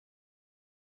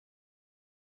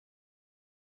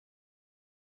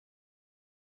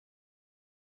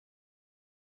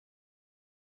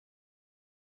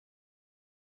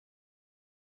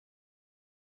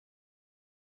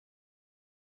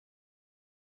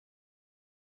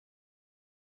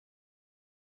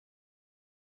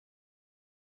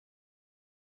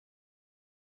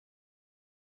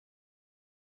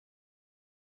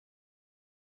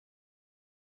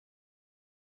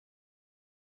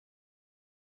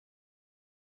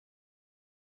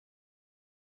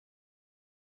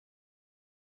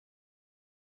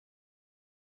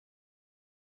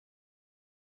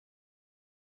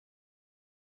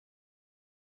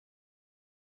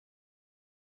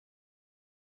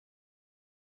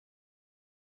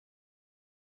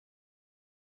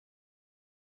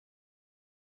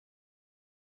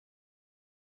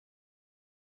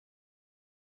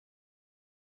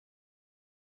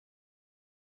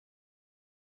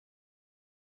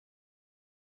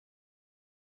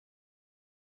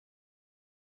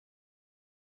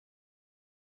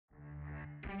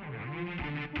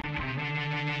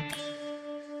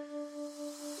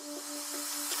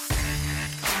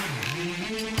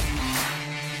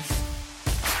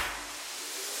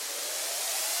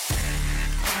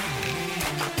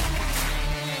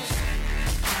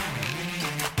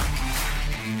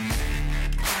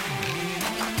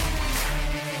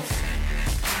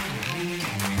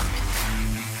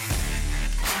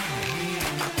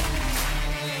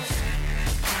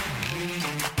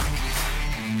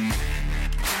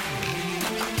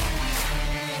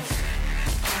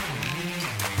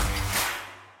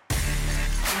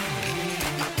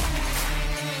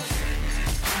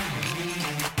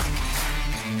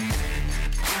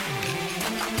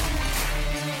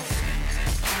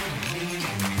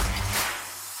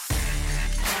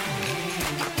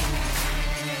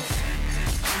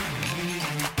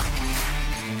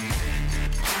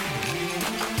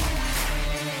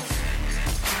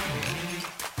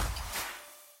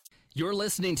You're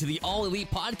listening to the All Elite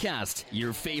Podcast,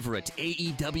 your favorite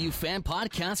AEW fan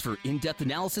podcast for in-depth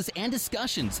analysis and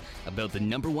discussions about the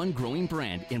number one growing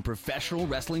brand in professional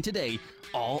wrestling today,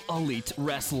 All Elite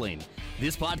Wrestling.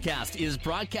 This podcast is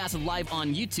broadcasted live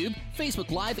on YouTube, Facebook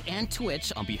Live, and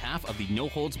Twitch on behalf of the No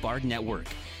Holds Barred Network.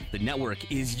 The network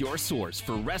is your source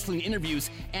for wrestling interviews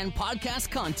and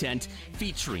podcast content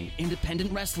featuring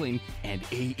independent wrestling and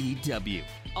AEW.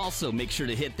 Also, make sure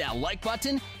to hit that like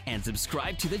button and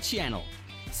subscribe to the channel.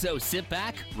 So sit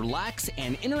back, relax,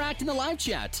 and interact in the live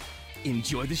chat.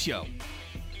 Enjoy the show.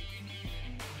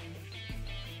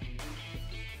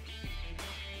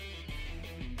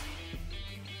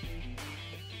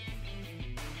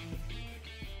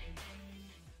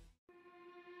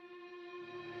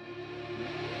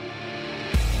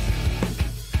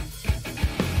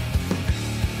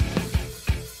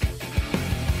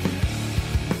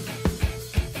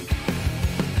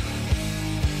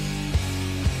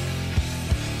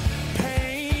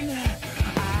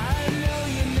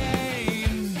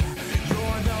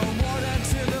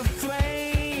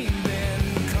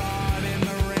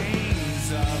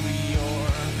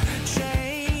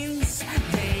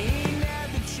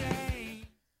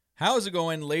 How's it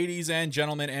going, ladies and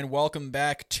gentlemen, and welcome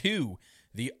back to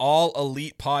the All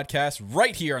Elite Podcast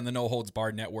right here on the No Holds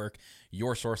Barred Network,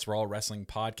 your source for all wrestling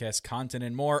podcast content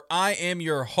and more. I am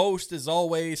your host, as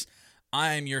always.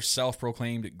 I am your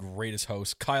self-proclaimed greatest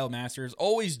host, Kyle Masters,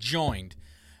 always joined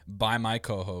by my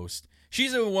co-host.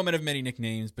 She's a woman of many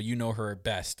nicknames, but you know her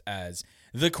best as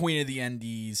the Queen of the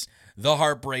Indies, the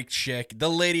Heartbreak Chick, the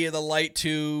Lady of the Light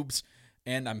Tubes,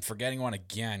 and I'm forgetting one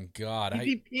again. God,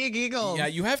 Pig Eagle. Yeah,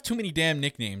 you have too many damn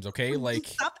nicknames, okay? Like,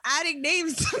 stop adding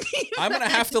names to me. I'm gonna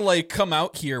have to come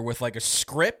out here with a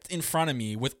script in front of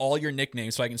me with all your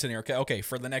nicknames so I can sit here. Okay,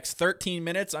 for the next 13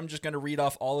 minutes, I'm just gonna read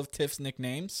off all of Tiff's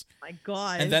nicknames. My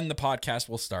God. And then the podcast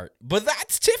will start. But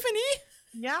that's Tiffany.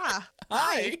 Yeah.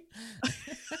 Hi.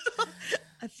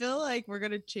 I feel like we're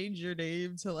gonna change your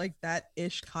name to that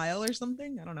ish Kyle or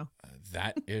something. I don't know.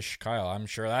 That ish Kyle. I'm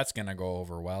sure that's gonna go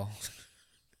over well.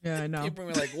 Yeah, I know. People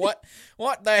will be like,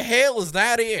 what the hell is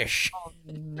that ish? Oh,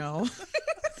 no.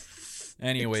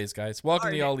 Anyways, guys,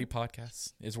 welcome to the All Elite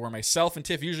Podcast. It's where myself and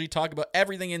Tiff usually talk about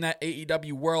everything in that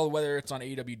AEW world, whether it's on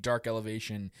AEW Dark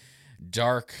Elevation,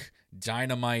 Dark,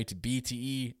 Dynamite,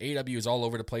 BTE. AEW is all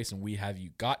over the place, and we have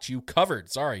got you covered.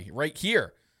 Right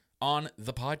here on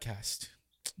the podcast.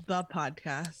 The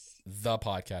podcast. The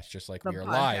podcast, just like we are podcast.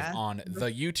 Live on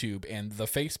the YouTube and the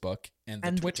Facebook and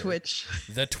the Twitter. Twitch.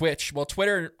 The Twitch. Well,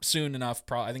 Twitter soon enough.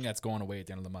 I think that's going away at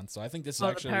the end of the month. So I think this is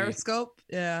actually the Periscope.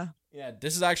 Yeah. Yeah,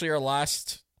 this is actually our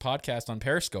last podcast on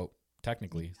Periscope,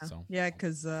 technically. Yeah. So Yeah,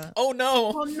 because oh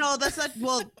no. Oh no, that's not.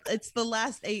 Well, it's the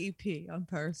last AEP on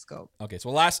Periscope. Okay, so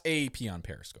last AEP on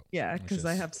Periscope. Yeah, because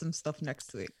I have some stuff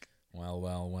next week.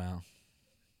 Well.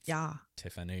 Yeah.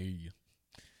 Tiffany.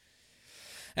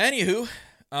 Anywho,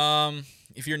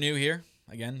 if you're new here,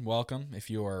 again, welcome. If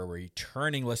you are a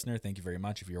returning listener, thank you very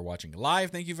much. If you're watching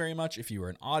live, thank you very much. If you are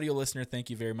an audio listener, thank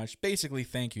you very much. Basically,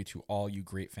 thank you to all you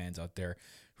great fans out there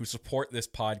who support this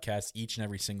podcast each and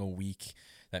every single week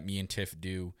that me and Tiff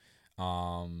do.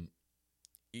 You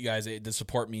guys, the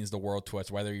support means the world to us,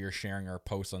 whether you're sharing our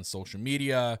posts on social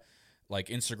media, like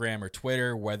Instagram or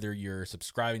Twitter, whether you're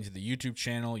subscribing to the YouTube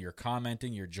channel, you're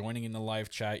commenting, you're joining in the live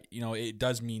chat. You know, it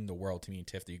does mean the world to me and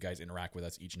Tiff that you guys interact with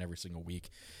us each and every single week.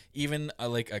 Even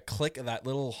a click of that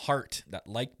little heart, that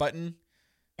like button.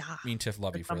 Yeah. Me and Tiff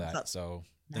love you for that. Up. So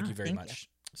thank you very much.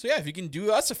 So yeah, if you can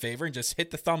do us a favor and just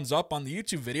hit the thumbs up on the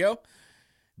YouTube video,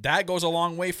 that goes a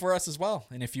long way for us as well.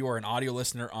 And if you are an audio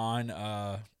listener on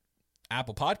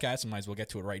Apple Podcasts, I might as well get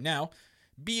to it right now.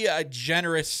 Be a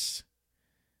generous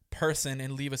person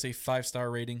and leave us a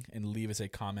 5-star rating and leave us a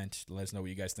comment. Let us know what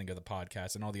you guys think of the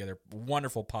podcast and all the other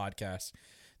wonderful podcasts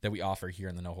that we offer here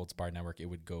in the No Holds Barred Network. It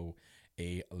would go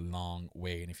a long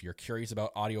way. And if you're curious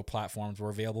about audio platforms,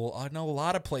 we're available on a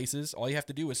lot of places. All you have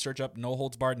to do is search up No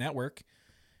Holds Barred Network.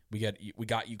 We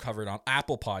got you covered on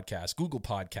Apple Podcasts, Google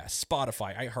Podcasts,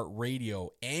 Spotify, iHeartRadio,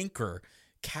 Anchor,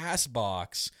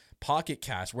 Castbox, Pocket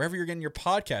Cast, wherever you're getting your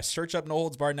podcast. Search up No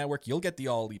Holds Barred Network. You'll get the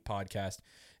All Elite Podcast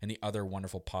and the other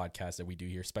wonderful podcasts that we do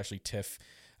here, especially Tiff.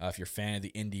 If you're a fan of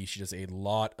the indie, she does a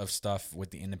lot of stuff with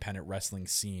the independent wrestling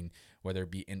scene, whether it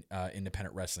be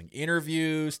independent wrestling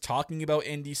interviews, talking about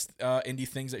indie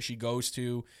things that she goes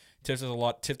to. Tiff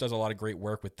does a lot of great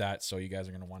work with that, so you guys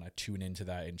are going to want to tune into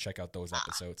that and check out those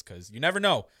episodes, because you never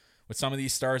know with some of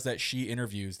these stars that she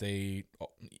interviews.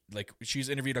 She's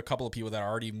interviewed a couple of people that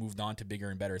already moved on to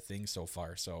bigger and better things so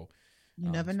far. So you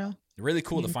never know. Really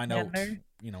cool to find out,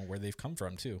 where they've come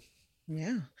from too.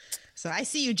 Yeah. So I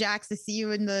see you, Jax. I see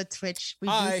you in the Twitch.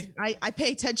 Hi. I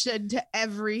pay attention to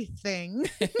everything.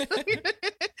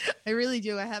 I really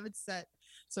do. I have it set.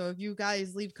 So if you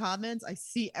guys leave comments, I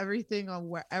see everything on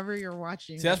wherever you're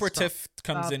watching. See, that's where from. Tiff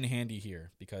comes in handy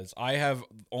here, because I have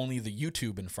only the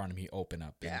YouTube in front of me open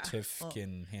up, and Tiff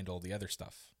can handle the other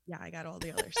stuff. Yeah, I got all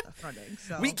the other stuff running.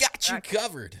 So we got you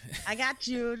covered. I got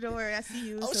you. Don't worry. I see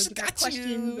you. Oh, so if you got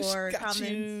questions or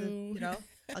comments,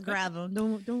 I'll grab them.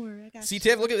 Don't worry. I got See, you.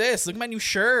 Tiff, look at this. Look at my new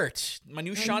shirt. My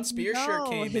new Sean Spears shirt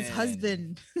came in. His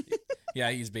husband. Yeah,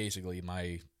 he's basically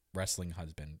my wrestling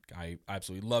husband. I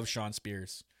absolutely love Sean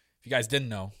Spears. If you guys didn't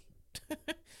know.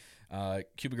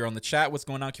 Cupid Girl in the chat. What's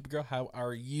going on, Cupid Girl? How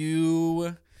are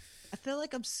you? I feel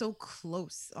like I'm so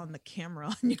close on the camera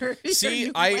on your See,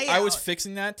 your I was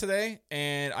fixing that today,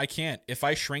 and I can't. If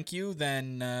I shrink you,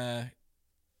 then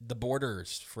the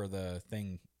borders for the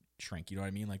thing shrink. You know what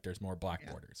I mean? Like there's more black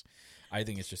borders. I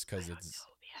think it's just because it's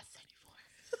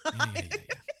yeah.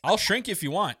 I'll shrink you if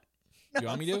you want. Do you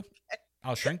want me to?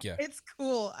 I'll shrink you. It's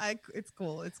cool. It's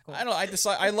cool. I don't.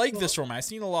 I like this format. I've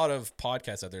seen a lot of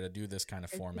podcasts out there that do this kind of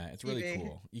format. It's really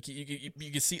cool. You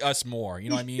can see us more. You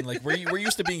know what I mean? Like we're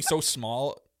used to being so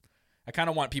small. I kind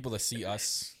of want people to see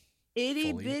us.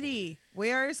 Itty bitty.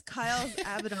 Where's Kyle's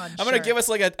Abaddon? I'm gonna give us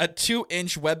like a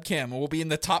 2-inch webcam, and we'll be in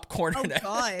the top corner. Oh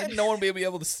God! No one will be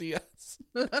able to see us.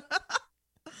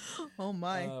 Oh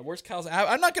my! Where's Kyle's?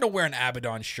 I'm not gonna wear an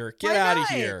Abaddon shirt. Get out of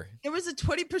here. There was a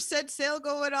 20% sale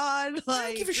going on. Like, I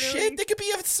don't give a shit. They could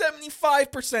be a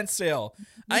 75% sale.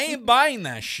 I ain't buying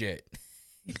that shit.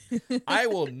 I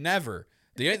will never.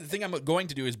 The other thing I'm going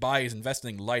to do is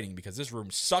investing in lighting, because this room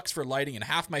sucks for lighting, and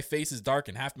half my face is dark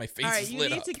and half my face is lit up.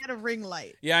 You need to get a ring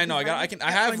light. Yeah, I know.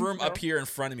 I have room up here in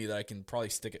front of me that I can probably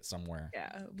stick it somewhere.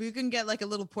 Yeah, we can get like a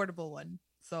little portable one.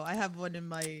 So I have one in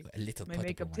my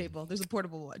makeup table. There's a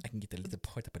portable one. I can get a little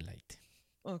portable light.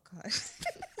 Oh God.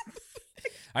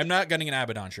 I'm not getting an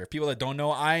Abaddon shirt. People that don't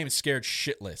know, I am scared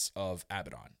shitless of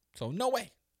Abaddon. So no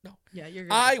way. No. Yeah, you're.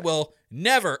 I will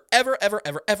never, ever, ever,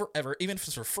 ever, ever, ever, even if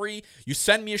it's for free, you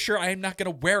send me a shirt, I am not gonna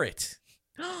wear it.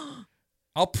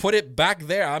 I'll put it back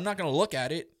there. I'm not gonna look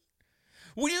at it.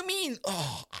 What do you mean?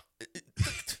 Oh,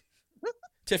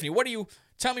 Tiffany,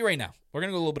 tell me right now. We're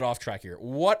gonna go a little bit off track here.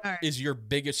 What is your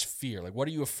biggest fear? Like, what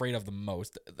are you afraid of the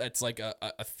most? That's like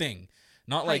a thing,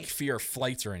 not like fear of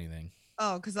flights or anything.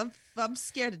 Oh, because I'm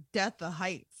scared to death of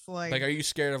heights. Like, are you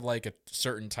scared of like a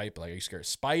certain type? Like, are you scared of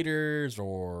spiders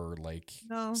or like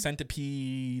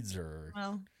centipedes or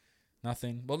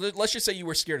nothing? Well, let's just say you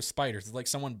were scared of spiders. It's like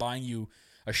someone buying you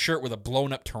a shirt with a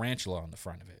blown up tarantula on the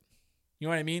front of it. You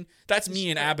know what I mean? That's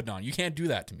me in Abaddon. You can't do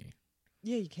that to me.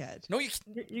 Yeah, you can. No,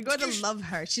 you're going to love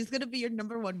her. She's going to be your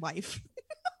number one wife.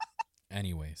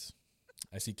 Anyways,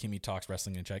 I see Kimmy Talks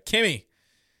Wrestling in chat. Kimmy,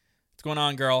 what's going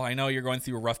on, girl? I know you're going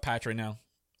through a rough patch right now.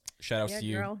 Shout outs to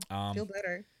you. Girl. Feel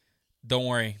better. Don't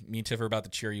worry. Me and Tiff are about to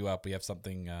cheer you up. We have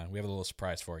something. We have a little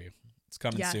surprise for you. It's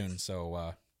coming soon.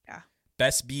 So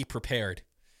best be prepared.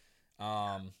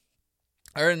 Other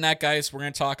than that, guys, we're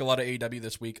going to talk a lot of AEW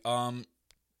this week. A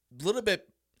little bit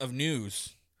of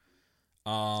news.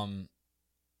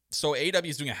 So AEW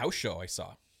is doing a house show, I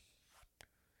saw.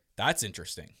 That's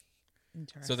interesting.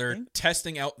 So they're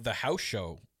testing out the house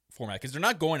show format because they're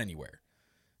not going anywhere.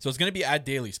 So it's going to be at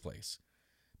Daly's place.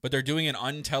 But they're doing an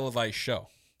untelevised show.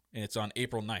 And it's on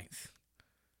April 9th.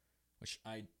 Which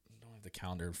I don't have the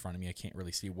calendar in front of me. I can't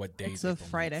really see what day. It's a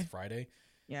Friday. Friday?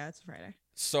 Yeah, it's a Friday.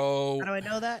 So how do I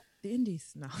know that? The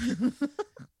Indies. No.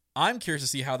 I'm curious to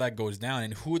see how that goes down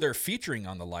and who they're featuring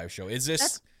on the live show. Is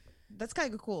this... That's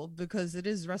kind of cool because it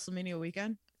is WrestleMania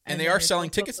weekend. And they are selling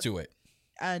tickets to it.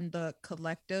 And the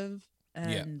Collective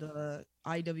and the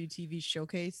IWTV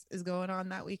Showcase is going on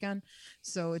that weekend.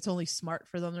 So it's only smart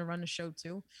for them to run a show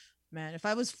too. Man, if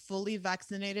I was fully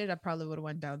vaccinated, I probably would have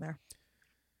went down there.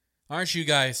 Aren't you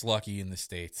guys lucky in the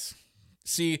States?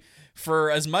 See,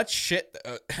 for as much shit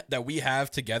that we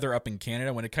have together up in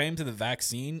Canada, when it came to the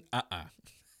vaccine, I'm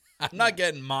not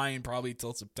getting mine probably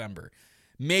till September.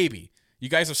 Maybe. You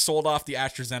guys have sold off the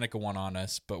AstraZeneca one on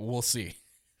us, but we'll see.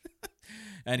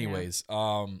 Anyways,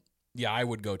 I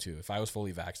would go too. If I was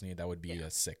fully vaccinated, that would be a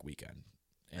sick weekend.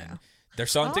 And they're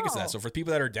selling tickets to that. So for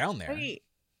people that are down there.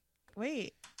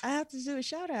 Wait, I have to do a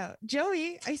shout out.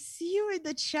 Joey, I see you in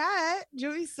the chat.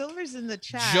 Joey Silver's in the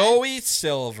chat. Joey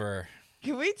Silver.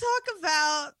 Can we talk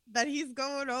about that he's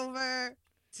going over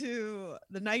to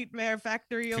the Nightmare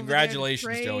Factory?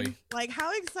 Congratulations, Joey. Like,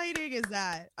 how exciting is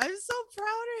that? I'm so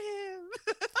proud of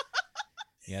him.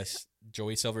 Yes,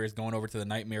 Joey Silver is going over to the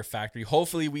Nightmare Factory.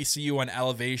 Hopefully we see you on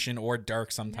Elevation or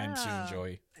Dark sometime soon,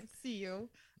 Joey. I see you.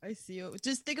 I see you.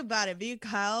 Just think about it. Me and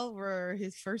Kyle were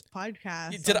his first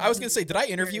podcast. I was gonna say, did I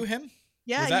interview him?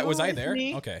 Yeah, Was I with there?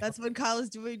 me. Okay. That's when Kyle was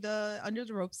doing the Under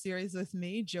the Rope series with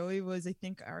me. Joey was, I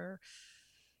think, our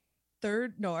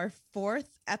fourth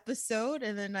episode,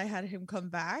 and then I had him come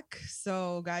back.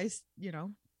 So guys,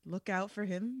 look out for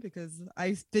him, because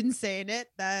I've been saying it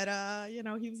that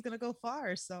he was gonna go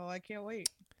far. So I can't wait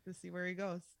to see where he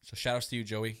goes. So shout outs to you,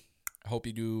 Joey. I hope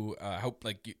you do. Hope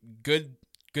like good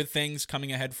things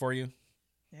coming ahead for you.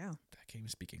 Yeah. I can't even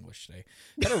speak English today.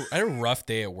 I had a rough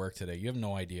day at work today. You have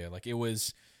no idea. Like it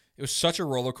was such a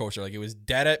roller coaster. Like it was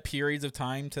dead at periods of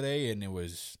time today, and it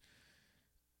was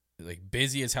like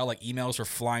busy as hell. Like emails were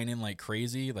flying in like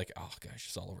crazy. Like, oh gosh,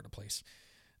 it's all over the place.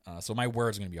 So my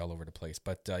words are gonna be all over the place.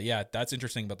 But yeah, that's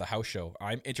interesting about the house show.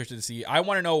 I'm interested to see. I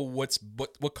want to know what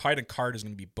kind of card is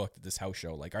gonna be booked at this house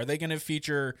show. Like, are they gonna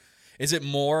feature? Is it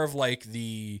more of like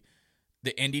the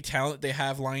indie talent they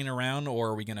have lying around, or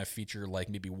are we gonna feature like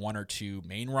maybe one or two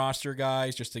main roster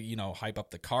guys just to hype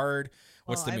up the card?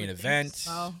 What's the main event?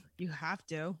 So you have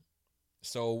to.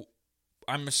 So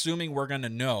I'm assuming we're gonna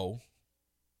know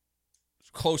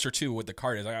closer to what the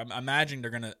card is. I imagine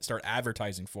they're gonna start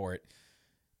advertising for it,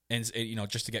 and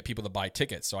just to get people to buy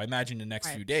tickets. So I imagine the next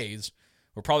few days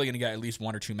we're probably gonna get at least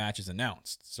one or two matches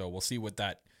announced. So we'll see what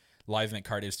that live event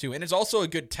card is too, and it's also a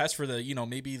good test for the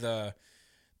maybe the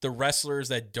wrestlers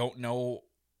that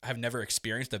have never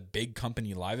experienced a big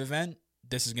company live event.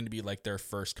 This is going to be like their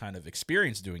first kind of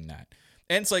experience doing that.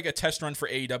 And it's like a test run for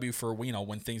AEW for,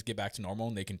 when things get back to normal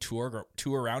and they can tour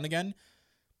around again.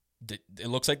 It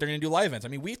looks like they're going to do live events. I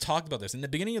mean, we talked about this in the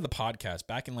beginning of the podcast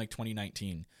back in like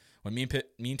 2019 when me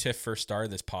and Tiff first started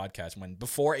this podcast,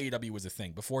 before AEW was a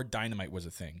thing, before Dynamite was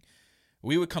a thing.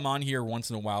 We would come on here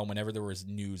once in a while whenever there was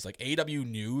news. Like AEW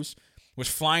news was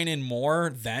flying in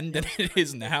more then than it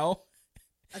is now.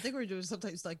 I think we're doing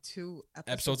sometimes like 2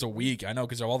 episodes a week. I know,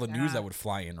 because of all the news that would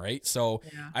fly in, right? So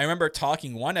yeah. I remember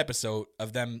talking one episode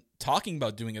of them talking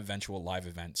about doing eventual live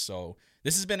events. So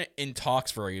this has been in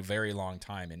talks for a very long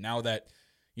time. And now that,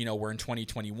 we're in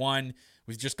 2021,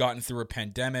 we've just gotten through a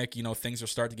pandemic, things will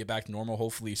start to get back to normal,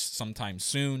 hopefully sometime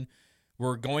soon.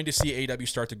 We're going to see AEW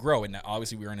start to grow. And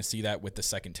obviously we're going to see that with the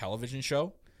second television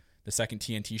show. The second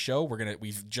TNT show.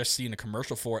 We've just seen a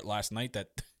commercial for it last night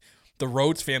that the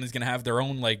Rhodes family is going to have their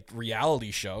own like reality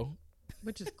show,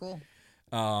 which is cool.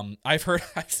 I've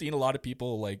seen a lot of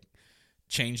people like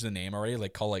change the name already,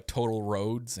 like call like Total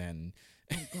Rhodes and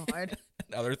and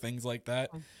other things like that.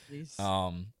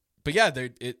 Oh, but yeah,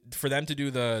 for them to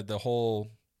do the whole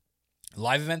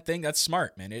live event thing, that's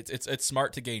smart, man. It's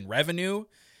smart to gain revenue.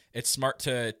 It's smart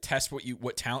to test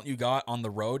what talent you got on the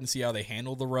road and see how they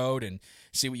handle the road and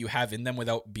see what you have in them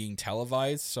without being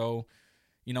televised. So,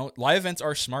 live events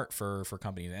are smart for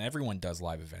companies, and everyone does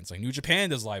live events. Like New Japan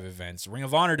does live events, Ring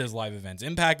of Honor does live events,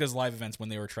 Impact does live events when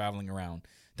they were traveling around.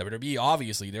 WWE,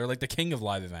 obviously, they're like the king of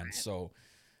live events. So,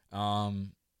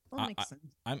 I'm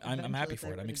happy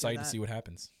for it. I'm excited to see what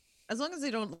happens. As long as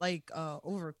they don't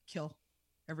overkill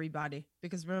everybody,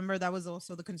 because remember that was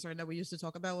also the concern that we used to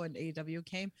talk about when AEW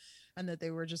came, and that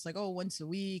they were just like, once a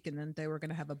week, and then they were going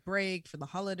to have a break for the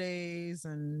holidays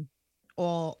and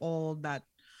all that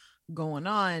going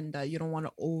on, that you don't want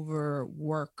to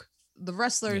overwork the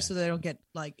wrestlers so they don't get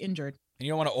like injured, and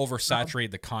you don't want to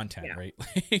oversaturate the content, right?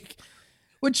 Like,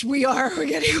 which we're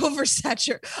getting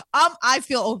oversaturated. I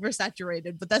feel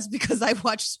oversaturated, but that's because I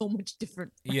watch so much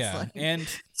different wrestling. And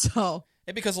so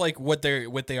and because like what they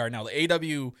are now, the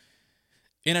AEW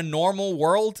in a normal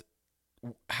world,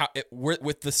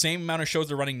 with the same amount of shows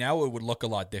they're running now, it would look a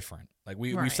lot different. Like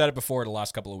we've said it before the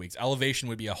last couple of weeks. Elevation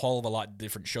would be a whole of a lot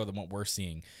different show than what we're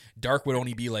seeing. Dark would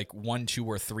only be like 1, 2,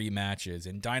 or 3 matches,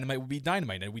 and Dynamite would be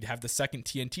Dynamite, and we'd have the second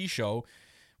TNT show,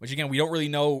 which again we don't really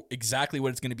know exactly what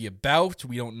it's going to be about.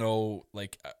 We don't know,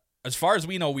 like as far as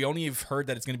we know, we only have heard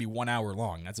that it's going to be 1 hour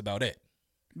long. That's about it.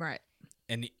 Right.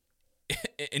 And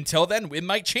until then, it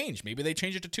might change. Maybe they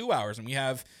change it to 2 hours, and we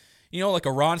have, like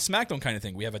a Raw and SmackDown kind of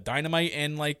thing. We have a Dynamite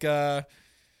and like a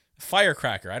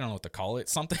Firecracker. I don't know what to call it.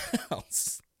 Something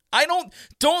else.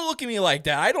 Don't look at me like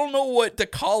that. I don't know what to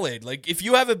call it. Like, if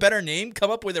you have a better name,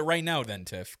 come up with it right now then,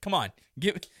 Tiff. Come on.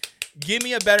 Give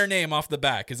me a better name off the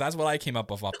bat, because that's what I came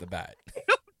up with off the bat.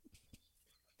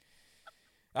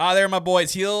 There are my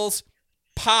boys. Heels,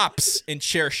 pops, and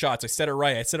chair shots. I said it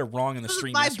right. I said it wrong in the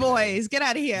stream. My boys. Get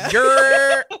out of here.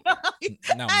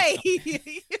 No,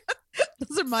 hey.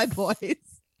 Those are my boys.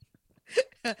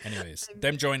 Anyways,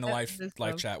 them join the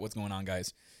live chat. What's going on,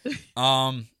 guys?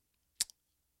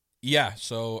 Yeah,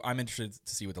 so I'm interested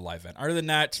to see what the live event. Other than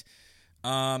that,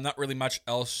 Not really much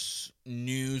else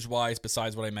news-wise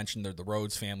besides what I mentioned. The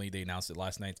Rhodes family, they announced it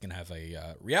last night. It's going to have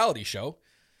a reality show.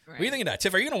 Right. What do you think of that?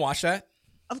 Tiff, are you going to watch that?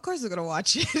 Of course I'm going to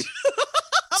watch it.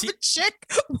 I'm a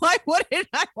chick. Why wouldn't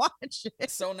I watch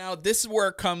it? So now this is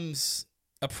where comes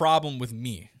a problem with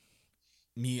me.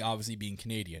 Me obviously being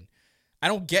Canadian. I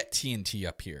don't get TNT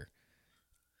up here.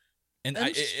 And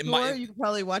you could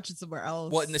probably watch it somewhere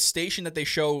else. Well, in the station that they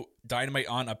show Dynamite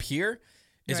on up here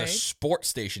is a sports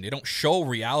station. They don't show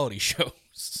reality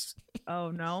shows.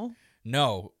 Oh, no?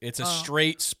 No, it's a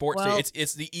straight sports station.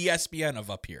 It's the ESPN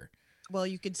of up here. Well,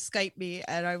 you could Skype me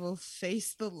and I will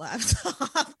face the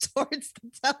laptop towards the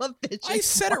television. I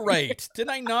said it right. Did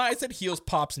I not? I said heels,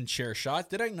 pops, and chair shots.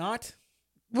 Did I not?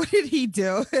 What did he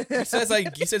do? He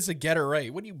says to get it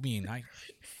right. What do you mean? I'm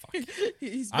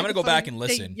going to go back and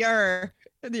listen. You're.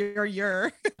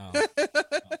 Oh.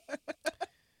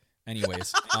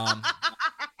 Anyways.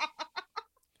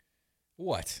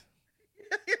 What?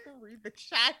 Read the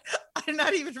chat. I'm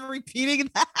not even repeating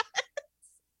that.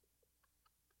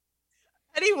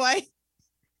 Anyway.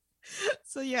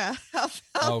 So yeah.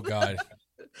 Oh God.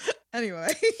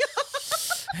 Anyway.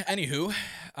 Anywho,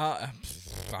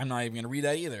 I'm not even gonna read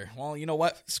that either. Well, you know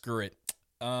what? Screw it.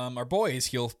 Our boys,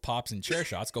 Heel Pops and Chair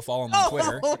Shots, go follow them on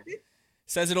Twitter.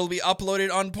 Says it'll be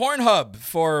uploaded on Pornhub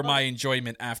for my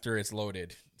enjoyment after it's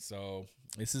loaded. So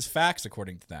this is facts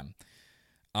according to them.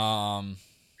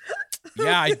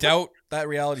 Yeah, I doubt that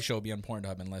reality show will be on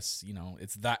Pornhub unless,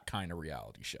 it's that kind of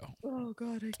reality show. Oh,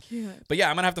 God, I can't. But yeah,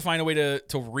 I'm going to have to find a way to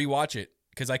rewatch it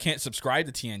because I can't subscribe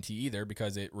to TNT either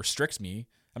because it restricts me.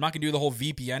 I'm not going to do the whole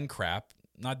VPN crap.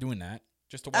 I'm not doing that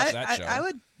just to watch that show. I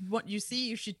would, you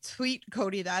should tweet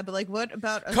Cody that, but what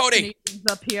about us Cody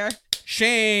Canadians up here?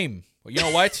 Shame. Well, you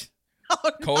know what?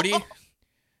 Oh, Cody? No.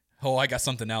 Oh, I got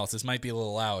something else. This might be a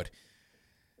little loud.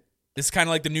 This is kind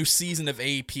of like the new season of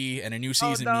AP, and a new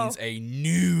season means a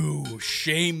new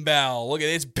shame bell. Look at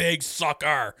this big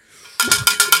sucker.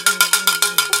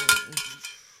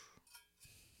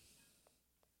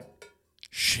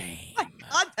 Shame. Oh my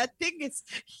God, that thing is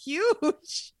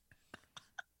huge.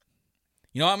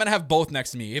 You know, I'm going to have both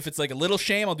next to me. If it's like a little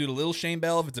shame, I'll do the little shame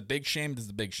bell. If it's a big shame, it's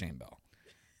the big shame bell.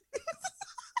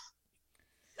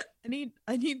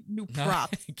 I need new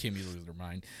props. Kimmy's losing her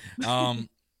mind.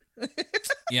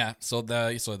 Yeah, so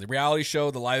the reality show,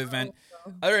 the live event.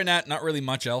 Other than that, not really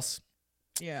much else.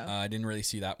 Yeah. I didn't really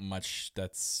see that much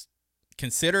that's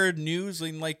considered news.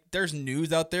 And there's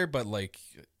news out there, but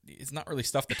it's not really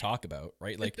stuff to talk about,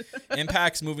 right?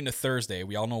 Impact's moving to Thursday.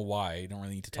 We all know why. You don't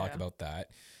really need to talk about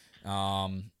that.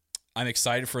 I'm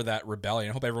excited for that Rebellion.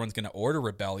 I hope everyone's going to order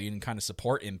Rebellion and kind of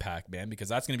support Impact, man, because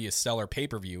that's going to be a stellar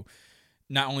pay-per-view.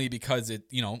 Not only because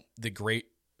the great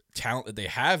talent that they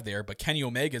have there, but Kenny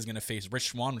Omega is going to face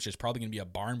Rich Swann, which is probably going to be a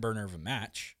barn burner of a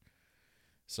match.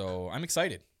 So I'm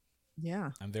excited.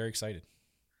 Yeah. I'm very excited.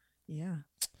 Yeah.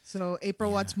 So April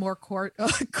wants more core.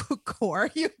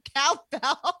 You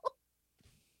cowbell.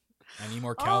 I need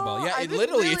more cowbell. Yeah,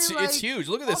 it's huge.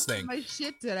 Look at this thing. My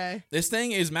shit today. This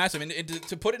thing is massive. And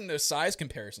to put it into size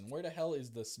comparison, where the hell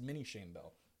is this mini shame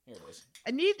bell? Here it is.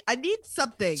 I need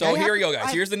something. So here we go,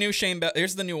 guys. Here's the new shame bell.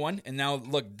 Here's the new one. And now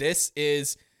look, this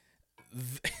is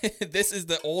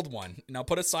the old one. Now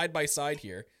put it side by side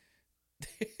here.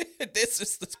 This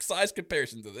is the size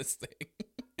comparison to this thing.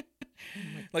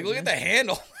 Look at the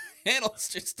handle. Handle's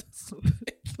just.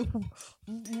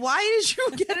 Why did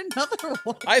you get another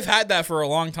one? I've had that for a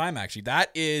long time, actually.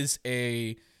 That is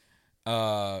a.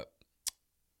 So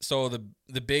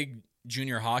the big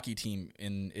junior hockey team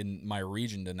in my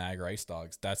region, the Niagara Ice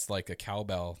Dogs, that's like a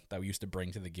cowbell that we used to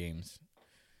bring to the games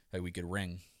that we could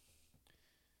ring.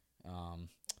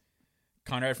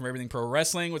 Conrad from Everything Pro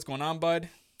Wrestling, what's going on, bud?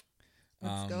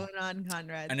 What's going on,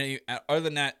 Conrad? And other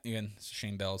than that, again, it's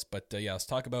shame bells, but yeah, let's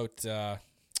talk about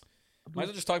might as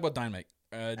well just talk about Dynamite.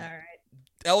 All right.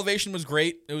 Elevation was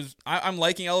great. It was I'm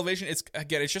liking Elevation. It's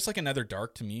just like another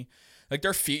Dark to me.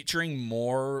 They're featuring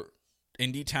more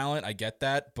indie talent, I get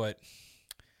that, but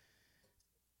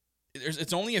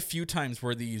it's only a few times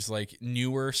where these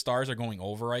newer stars are going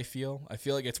over. I feel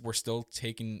like we're still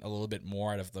taking a little bit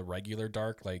more out of the regular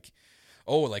Dark.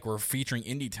 We're featuring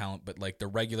indie talent, but the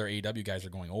regular AEW guys are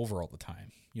going over all the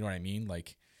time. You know what I mean?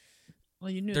 Well,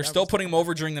 you knew they're still putting them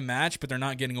over during the match, but they're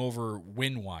not getting over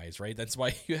win wise, right? That's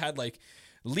why you had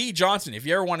Lee Johnson. If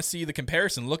you ever want to see the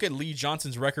comparison, look at Lee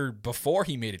Johnson's record before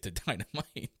he made it to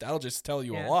Dynamite. That'll just tell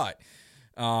you a lot.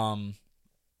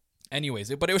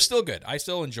 Anyways, but it was still good. I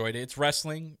still enjoyed it. It's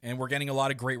wrestling, and we're getting a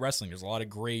lot of great wrestling. There's a lot of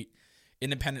great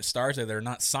independent stars that are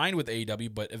not signed with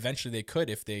AEW, but eventually they could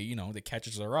if they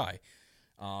catches their eye.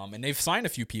 And they've signed a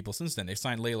few people since then. They've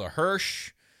signed Layla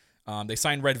Hirsch. They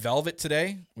signed Red Velvet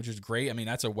today, which is great. I mean,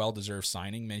 that's a well-deserved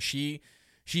signing. Man, she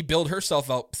built herself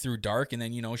up through Dark, and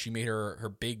then, she made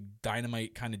her big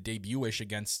Dynamite kind of debut-ish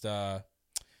against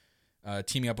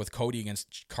teaming up with Cody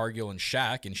against Cargill and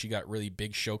Shaq, and she got really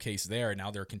big showcase there. And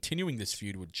now they're continuing this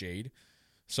feud with Jade.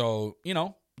 So,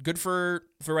 good for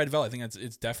Red Velvet. I think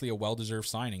it's definitely a well-deserved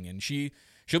signing, and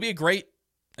she'll be a great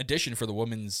addition for the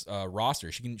women's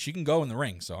roster. She can go in the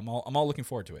ring, so I'm all looking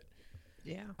forward to it.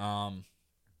 Yeah.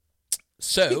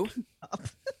 So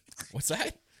what's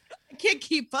that? I can't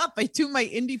keep up. I do my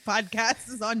indie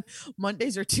podcasts on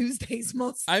Mondays or Tuesdays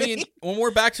mostly. I mean, when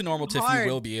we're back to normal, Tiff, Hard.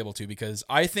 you will be able to, because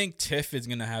I think Tiff is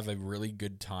going to have a really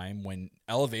good time when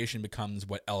Elevation becomes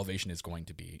what Elevation is going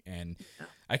to be. And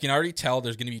I can already tell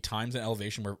there's going to be times in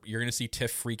Elevation where you're going to see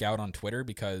Tiff freak out on Twitter,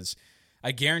 because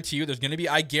I guarantee you there's going to be,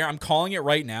 I'm calling it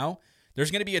right now, there's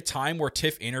going to be a time where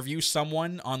Tiff interviews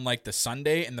someone on like the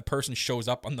Sunday and the person shows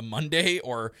up on the Monday,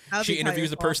 or she interviews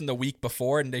the person the week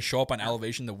before and they show up on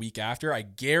Elevation the week after. I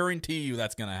guarantee you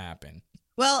that's going to happen.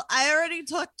 Well, I already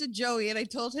talked to Joey, and I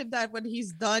told him that when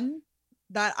he's done,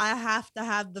 that I have to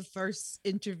have the first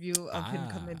interview of him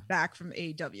coming back from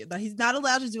AEW. That he's not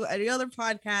allowed to do any other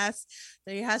podcast.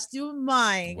 That he has to do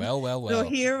mine. Well. So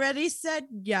he already said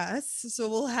yes. So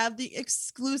we'll have the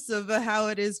exclusive of how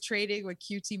it is trading with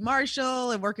QT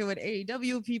Marshall and working with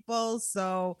AEW people.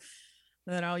 So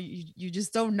you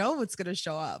just don't know what's gonna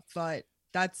show up, but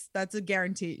that's a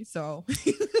guarantee. So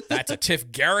that's a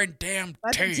Tiff guarantee.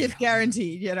 That's a Tiff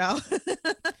guaranteed,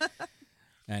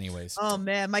 Anyways. Oh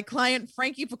man, my client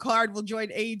Frankie Picard will join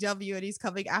AEW, and he's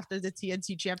coming after the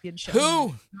TNT Championship. Who?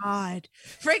 Oh God,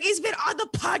 Frankie's been on the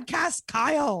podcast,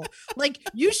 Kyle. Like,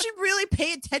 you should really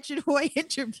pay attention who I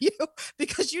interview,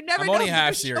 because you never I'm know only who's half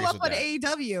gonna serious show up with on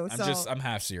that. AEW. I'm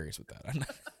half serious with that. I'm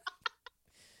not...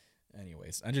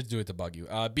 Anyways, I just do it to bug you.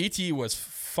 BT was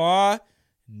funny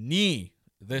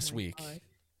this week. God.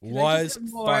 Was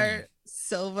funny.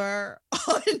 Silver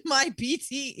on my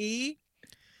BTE.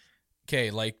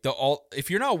 Okay, like if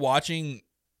you're not watching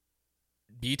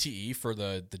BTE for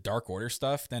the Dark Order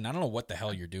stuff, then I don't know what the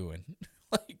hell you're doing.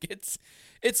 Like,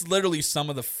 it's literally some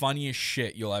of the funniest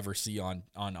shit you'll ever see on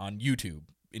YouTube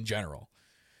in general.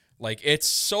 Like, it's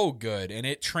so good, and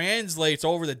it translates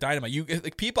over the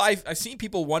Dynamite. People, I've seen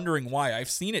people wondering why. I've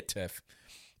seen it, Tiff.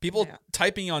 People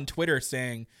typing on Twitter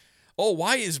saying, "Oh,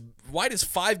 why does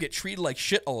Five get treated like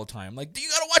shit all the time?" Like, do you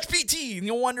gotta watch BT, and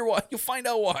you'll wonder why. You'll find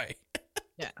out why.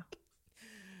 Yeah.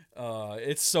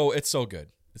 It's so good.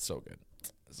 It's so good.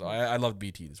 So I loved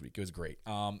BT this week. It was great.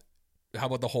 How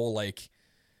about the whole like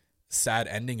sad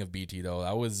ending of BT though?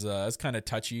 That was kind of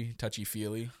touchy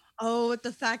feely. Oh, with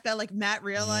the fact that like Matt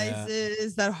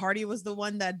realizes that Hardy was the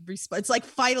one that it's like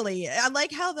finally. I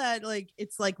like how that like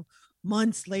it's like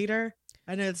months later.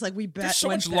 I know it's like there's so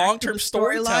much long-term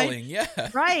storytelling. Yeah.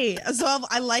 Right. So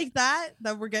I like that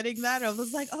we're getting that. I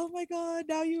was like, oh my God,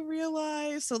 now you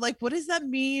realize. So like, what does that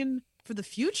mean for the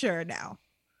future now?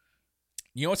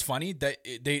 You know what's funny? That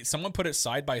someone put it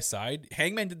side by side.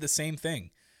 Hangman did the same thing.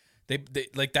 They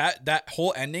like that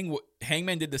whole ending.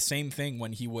 Hangman did the same thing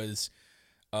when he was,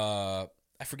 I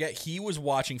forget. He was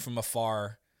watching from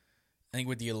afar, I think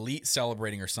with the Elite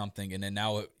celebrating or something, and then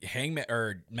now Hangman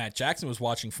or Matt Jackson was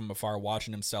watching from afar,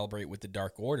 watching him celebrate with the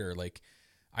Dark Order. Like,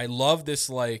 I love this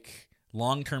like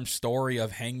long-term story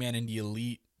of Hangman and the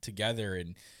Elite together,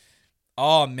 and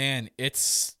oh man,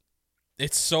 it's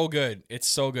so good. It's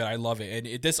so good. I love it,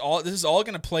 and this is all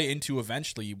going to play into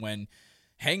eventually when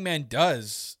Hangman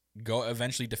does go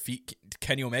eventually defeat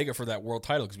Kenny Omega for that world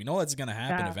title, because we know that's going to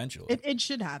happen eventually. It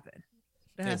should happen.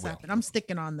 It has to happen. I'm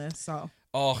sticking on this. So.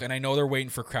 Oh, and I know they're waiting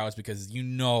for crowds, because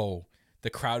the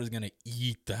crowd is going to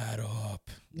eat that up.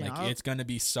 Yeah. Like, it's going to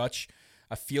be such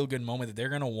a feel-good moment that they're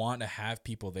going to want to have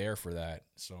people there for that.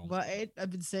 So, well, I've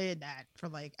been saying that for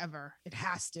like ever. It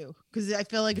has to, because I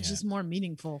feel like it's just more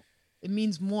meaningful. It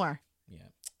means more. Yeah.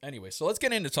 Anyway, so let's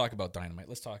get into talk about Dynamite.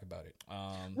 Let's talk about it.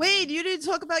 Wait, you didn't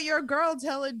talk about your girl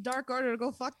telling Dark Order to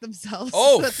go fuck themselves.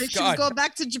 Oh, that they should go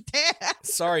back to Japan.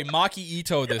 Sorry, Maki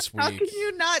Ito this week. How can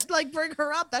you not like bring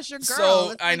her up? That's your girl. So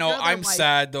that's I know I'm wife.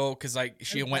 sad though, because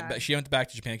she went back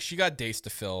to Japan. She got dates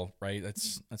to fill, right?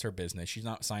 That's her business. She's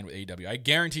not signed with AEW. I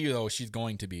guarantee you though, she's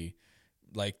going to be.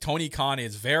 Like, Tony Khan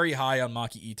is very high on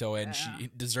Maki Ito, and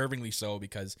she deservingly so,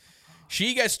 because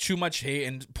she gets too much hate,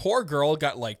 and poor girl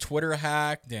got like Twitter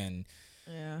hacked, and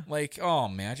like, oh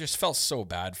man, I just felt so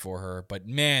bad for her. But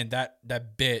man,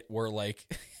 that bit where like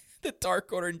the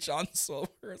Dark Order and John Silver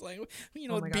is like,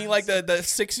 being like the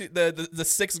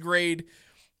sixth grade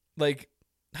like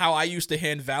how I used to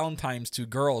hand Valentines to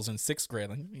girls in 6th grade.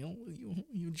 Like,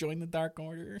 you join the Dark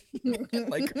Order.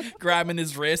 Like grabbing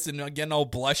his wrist and getting all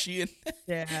blushy. And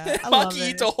Yeah, I love Maki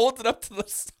it. Ito holds it up to the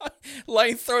side.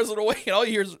 Light throws it away and all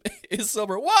you hear is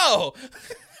Silver. Whoa!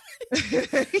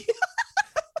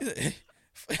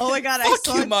 Oh my God, I Fuck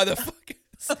saw you,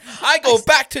 motherfuckers. I go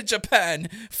back to Japan.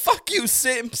 Fuck you,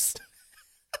 Sims.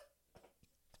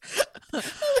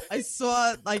 I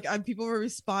saw like people were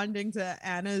responding to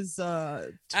Anna's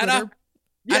Twitter. Anna.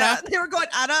 Yeah, Anna. they were going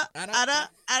Anna. Anna.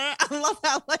 I love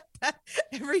how like that.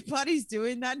 Everybody's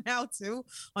doing that now too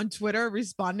on Twitter,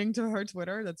 responding to her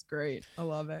Twitter. That's great. I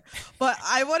love it. But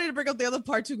I wanted to bring up the other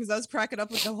part too because I was cracking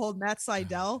up with the whole Matt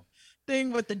Seidel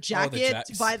thing with the jacket.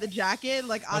 To buy the jacket,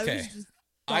 like I was just.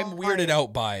 I'm weirded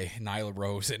out by Nyla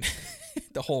Rose and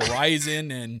the whole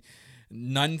Ryzen and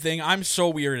Nun thing. I'm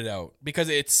so weirded out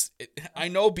because I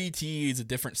know BT is a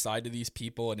different side to these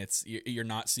people, and you're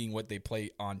not seeing what they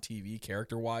play on TV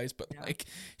character wise, but like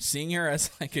seeing her as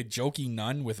like a jokey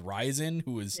nun with Ryzen,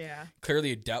 who is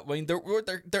clearly a devil. I mean,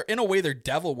 they're in a way they're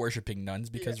devil worshipping nuns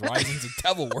because Ryzen's a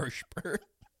devil worshiper.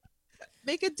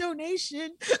 Make a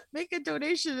donation.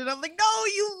 And I'm like, no,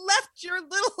 you left your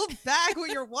little bag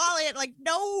with your wallet. Like,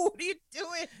 no, what are you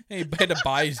doing? Hey, he had to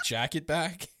buy his jacket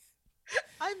back.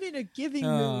 I'm in a giving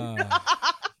mood.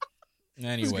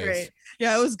 Anyways. It was great.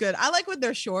 Yeah, it was good. I like when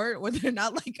they're short, when they're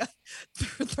not like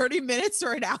 30 minutes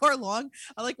or an hour long.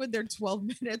 I like when they're 12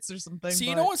 minutes or something. See,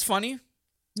 you know what's funny?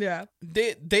 Yeah.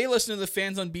 They listen to the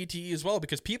fans on BTE as well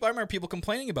because I remember people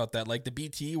complaining about that. Like the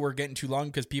BTE were getting too long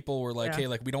because people were like, hey,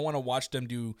 like we don't want to watch them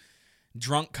do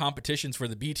drunk competitions for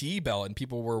the BTE belt, and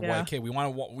people were like, hey, we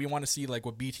want to see like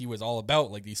what BTE was all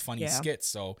about, like these funny skits.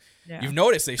 So you've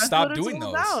noticed they've stopped doing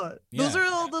those. Those are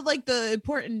all the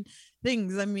important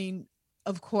things. I mean,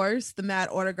 of course, the Matt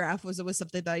autograph was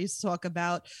something that I used to talk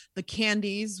about. The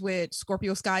candies with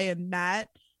Scorpio Sky and Matt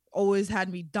always had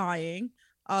me dying.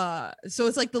 So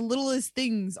it's like the littlest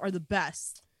things are the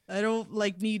best. I don't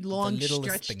like need long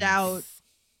stretched out,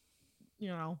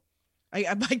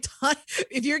 I my time.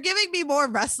 If you're giving me more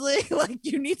wrestling, like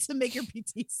you need to make your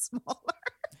PT smaller.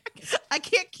 I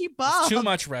can't keep up. It's too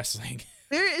much wrestling.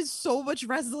 There is so much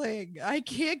wrestling. I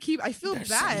can't keep. I feel bad.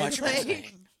 So much wrestling.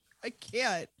 I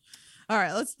can't. All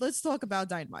right, let's talk about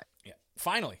Dynamite. Yeah,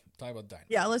 finally talk about Dynamite.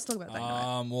 Yeah, let's talk about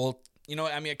Dynamite. Well,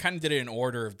 I mean, I kind of did it in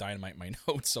order of Dynamite in my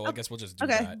notes, so I guess we'll just do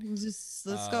that.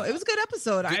 Let's go. It was a good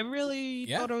episode. I really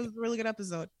thought it was a really good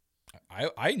episode.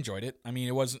 I enjoyed it. I mean,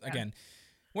 it wasn't again.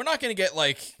 We're not gonna get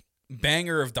like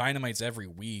banger of Dynamites every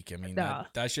week. I mean,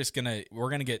 that's just we're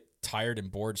gonna get tired and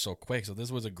bored so quick. So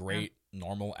this was a great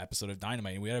normal episode of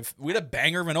Dynamite. We had a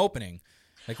banger of an opening.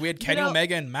 Like we had Kenny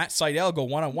Omega and Matt Seidel go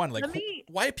 1-on-1. Like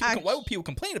why would people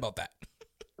complain about that?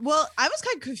 Well, I was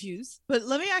kind of confused, but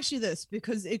let me ask you this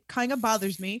because it kind of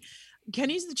bothers me.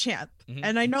 Kenny's the champ,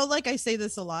 and I know, like I say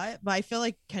this a lot, but I feel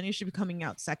like Kenny should be coming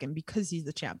out second because he's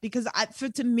the champ. Because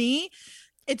to me,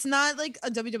 it's not like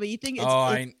a WWE thing.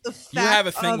 It's you have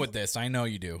a thing with this. I know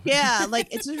you do. Yeah,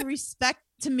 like it's a respect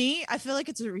to me. I feel like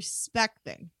it's a respect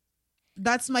thing.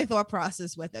 That's my thought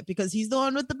process with it because he's the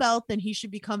one with the belt, and he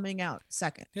should be coming out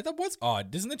second. Yeah, that was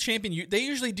odd. Doesn't the champion? They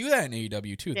usually do that in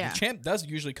AEW too. Yeah. The champ does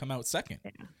usually come out second.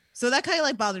 Yeah. So that kind of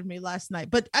like bothered me last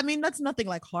night. But I mean, that's nothing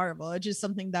like horrible. It's just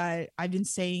something that I've been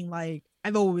saying, like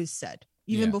I've always said,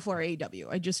 even before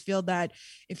AEW. I just feel that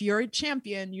if you're a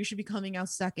champion, you should be coming out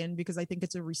second because I think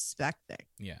it's a respect thing.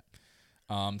 Yeah.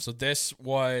 So this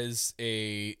was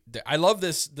I love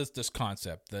this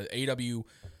concept, the AEW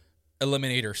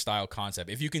Eliminator style concept.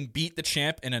 If you can beat the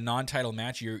champ in a non-title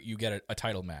match, you get a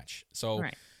title match. So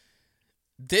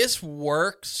this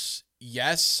works,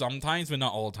 yes, sometimes, but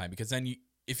not all the time. Because then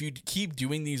if you keep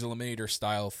doing these Eliminator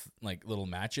style like little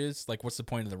matches, like what's the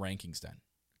point of the rankings then?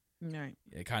 Right.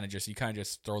 You kind of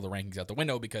just throw the rankings out the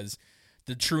window because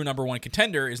the true number one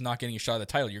contender is not getting a shot at the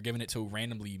title. You're giving it to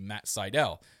randomly Matt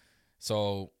Seidel.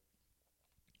 So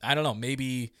I don't know.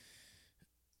 Maybe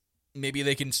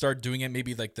they can start doing it.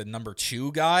 Maybe like the number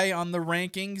 2 guy on the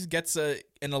rankings gets an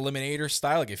eliminator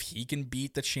style. Like if he can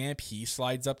beat the champ, he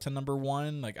slides up to number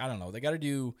 1. Like I don't know. They got to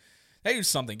do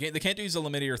something. They can't do these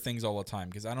eliminator things all the time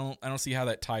because I don't see how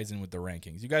that ties in with the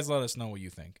rankings. You guys let us know what you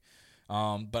think.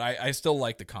 But I still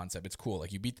like the concept. It's cool.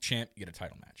 Like you beat the champ, you get a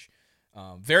title match.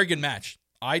 Very good match.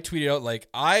 I tweeted out like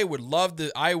I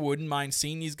wouldn't mind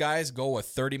seeing these guys go a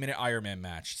 30-minute Iron Man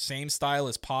match. Same style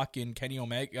as Pac and Kenny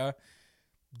Omega.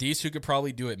 These two could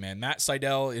probably do it, man. Matt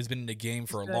Seidel has been in the game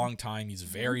for a long time. He's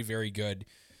very, very good.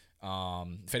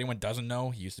 If anyone doesn't know,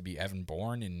 he used to be Evan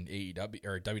Bourne in AEW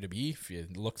or WWE. If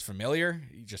it looks familiar,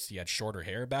 he had shorter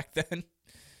hair back then.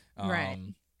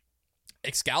 Right.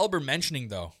 Excalibur mentioning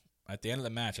though, at the end of the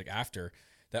match, like after,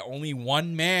 that only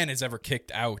one man has ever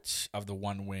kicked out of the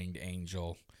one-winged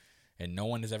angel, and no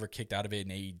one has ever kicked out of it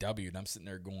in AEW. And I'm sitting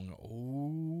there going,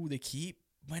 oh, they keep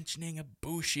mentioning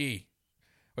Ibushi.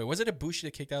 Wait, was it Ibushi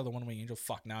that kicked out of the one-winged angel?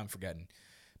 Fuck, now I'm forgetting.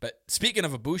 But speaking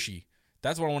of Ibushi,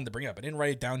 that's what I wanted to bring up. I didn't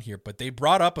write it down here, but they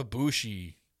brought up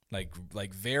Ibushi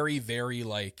like very, very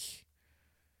like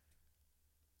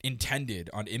intended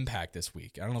on Impact this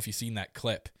week. I don't know if you've seen that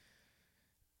clip.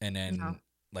 And then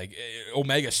like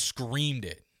Omega screamed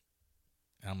it.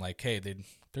 And I'm like, hey,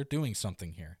 they're doing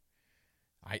something here.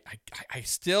 I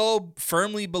still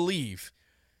firmly believe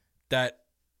that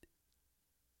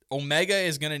Omega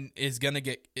is gonna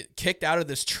get kicked out of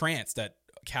this trance that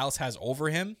Callis has over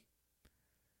him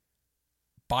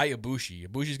by Ibushi.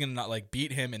 Ibushi's gonna not like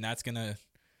beat him, and that's gonna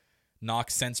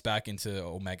knock sense back into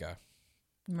Omega.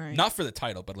 Right. Not for the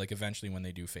title, but like eventually when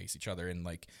they do face each other in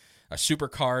like a super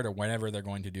card or whenever they're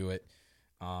going to do it.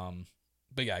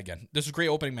 But yeah, again, this was a great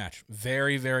opening match.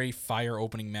 Very, very fire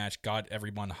opening match. Got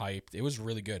everyone hyped. It was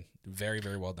really good. Very,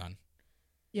 very well done.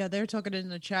 Yeah, they're talking in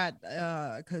the chat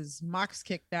because Mox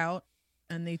kicked out,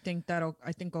 and they think that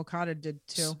I think Okada did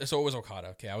too. So it was Okada.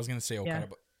 Okay, I was gonna say Okada,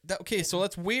 Yeah. but okay, so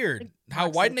that's weird.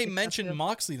 Why didn't they mention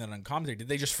Moxley then on commentary? Did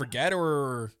they just forget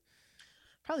or?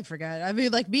 Probably forget. I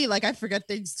mean, like me, like I forget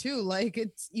things too. Like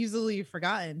it's easily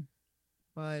forgotten.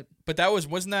 But that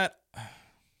wasn't that.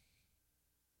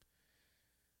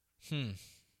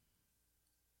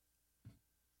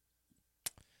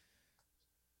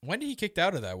 When did he kicked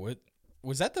out of that?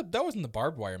 Was that that wasn't the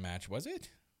barbed wire match, was it?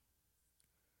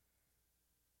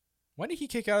 When did he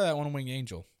kick out of that one-winged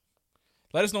angel?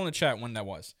 Let us know in the chat when that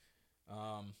was.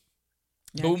 But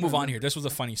we'll move on here. This was a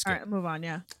funny skit. All right, move on.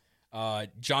 Yeah.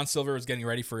 John Silver was getting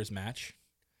ready for his match.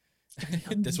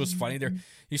 This was funny. There,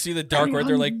 you see the Dark Order.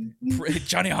 They're like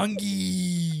Johnny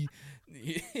Hungy.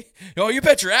 Oh, you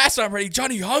bet your ass I'm ready,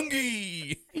 Johnny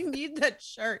Hungy. I need that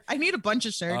shirt. I need a bunch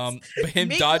of shirts. But him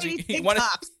dodging. He's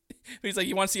like,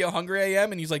 you want to see how hungry I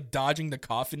am? And he's like dodging the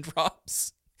coffin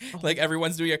drops. Oh. Like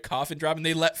everyone's doing a coffin drop, and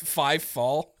they let 5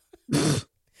 fall.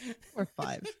 Or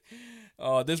 5.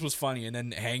 Oh, this was funny. And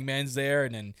then Hangman's there,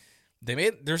 and then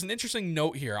there's an interesting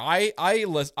note here. I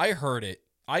heard it.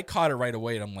 I caught it right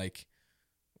away, and I'm like,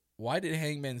 why did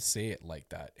Hangman say it like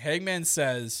that? Hangman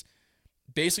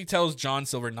basically tells John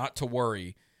Silver not to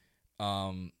worry.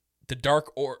 The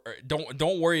Dark Order,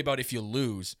 don't worry about if you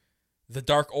lose. The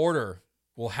Dark Order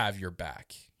will have your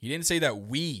back. He didn't say that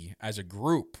we as a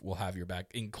group will have your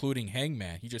back, including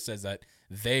Hangman. He just says that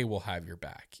they will have your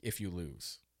back if you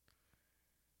lose.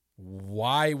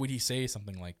 Why would he say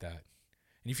something like that?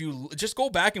 And if you just go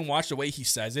back and watch the way he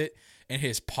says it and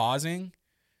his pausing,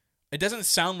 it doesn't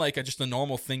sound like just a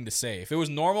normal thing to say. If it was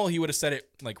normal, he would have said it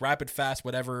like rapid, fast,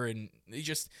 whatever. And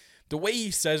the way he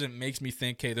says it makes me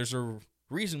think, hey, there's a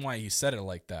reason why he said it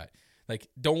like that. Like,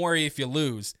 don't worry if you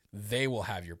lose, they will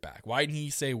have your back. Why didn't he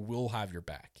say we'll have your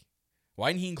back?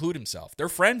 Why didn't he include himself? They're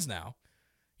friends now.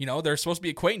 You know, they're supposed to be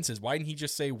acquaintances. Why didn't he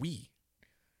just say we?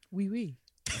 We.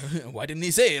 Why didn't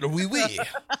he say it? We.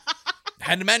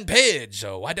 Hangman Page.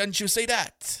 So why don't you say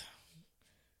that?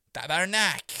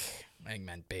 Tabarnak.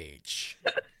 Hangman Page.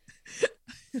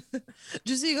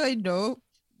 Just so you guys know,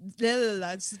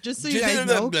 just so you guys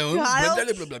know,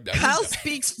 Kyle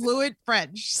speaks fluent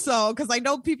French. So, because I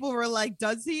know people were like,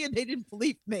 "Does he?" and they didn't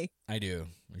believe me. I do.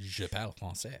 Je parle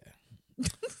français. I'm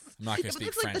not going to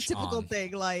speak French. Like the typical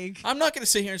thing, like I'm not going to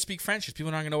sit here and speak French because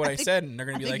people aren't going to know what I said, and they're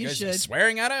going to be like, "Is he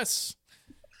swearing at us?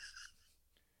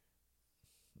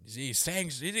 Is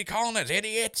he calling us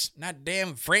idiots? Not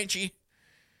damn Frenchy.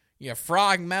 You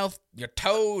frog mouth, you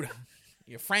toad,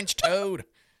 you French toad."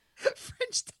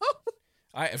 French toad.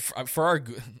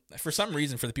 For some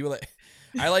reason, for the people that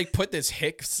I like, put this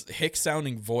hick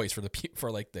sounding voice for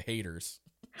the haters.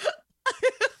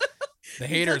 The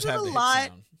haters have the hick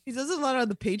sound. He does a lot on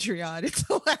the Patreon. It's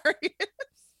hilarious.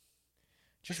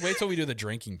 Just wait till we do the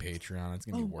drinking Patreon. It's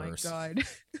gonna be worse. Oh my god.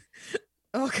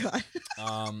 Oh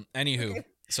god. Anywho,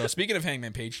 so speaking of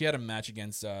Hangman Page, he had a match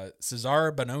against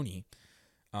Cesaro Bononi.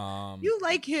 You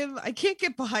like him? I can't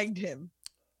get behind him.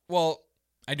 Well,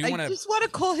 I just want to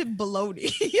call him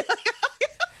Baloney.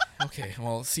 Okay,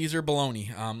 well, Caesar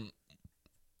Baloney.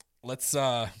 Let's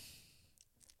I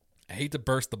hate to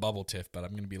burst the bubble, Tiff, but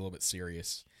I'm going to be a little bit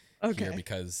serious here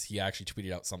because he actually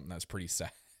tweeted out something that's pretty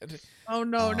sad. Oh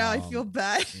no, now I feel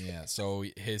bad. Yeah, so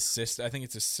his sister, I think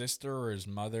it's his sister or his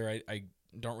mother, I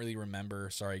don't really remember.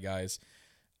 Sorry, guys.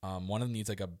 One of them needs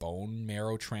like a bone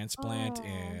marrow transplant,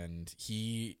 and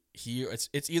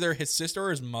it's either his sister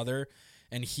or his mother,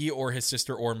 and he or his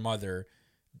sister or mother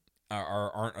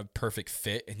aren't a perfect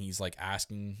fit, and he's like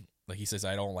asking Like he says,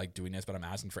 I don't like doing this, but I'm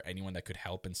asking for anyone that could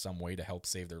help in some way to help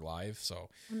save their life. So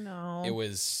No. it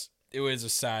was a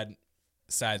sad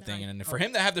thing. And for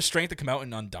him to have the strength to come out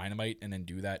and on Dynamite and then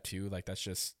do that too, like that's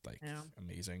just like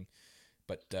amazing.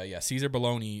 But Caesar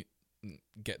Bologna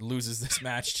loses this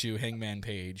match to Hangman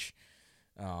Page.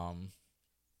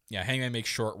 Hangman makes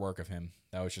short work of him.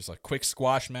 That was just a quick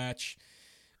squash match.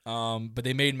 But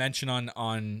they made mention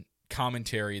on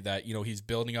commentary that, you know, he's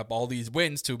building up all these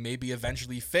wins to maybe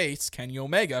eventually face Kenny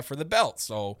Omega for the belt.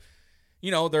 So,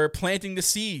 you know, they're planting the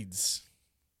seeds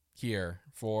here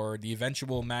for the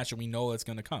eventual match that we know that's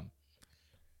going to come.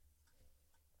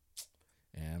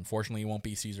 And unfortunately, it won't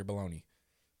be Caesar Bologna.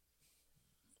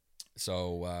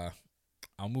 So,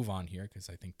 I'll move on here because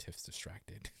I think Tiff's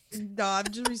distracted. No, I'm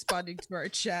just responding to our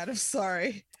chat. I'm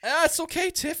sorry. It's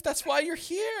okay, Tiff. That's why you're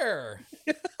here.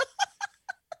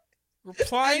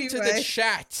 Replying to the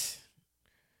chat.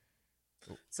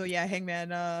 So yeah,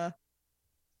 Hangman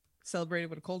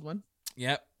celebrated with a cold one.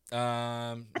 Yep.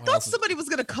 I thought somebody was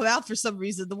gonna come out for some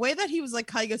reason. The way that he was like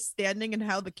kind of standing and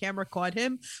how the camera caught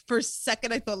him, for a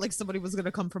second I thought like somebody was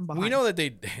gonna come from behind. We know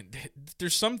that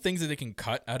there's some things that they can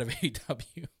cut out of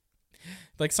AEW.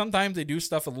 Like sometimes they do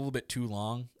stuff a little bit too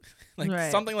long.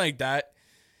 Like something like that.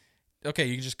 Okay,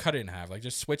 you can just cut it in half. Like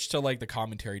just switch to like the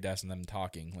commentary desk and them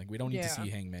talking. Like we don't need to see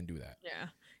Hangman do that. Yeah.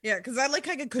 Yeah, because that like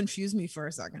kind of confused me for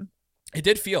a second. It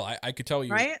did feel. I could tell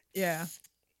you. Right? Yeah.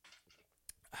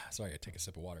 Sorry, I take a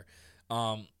sip of water.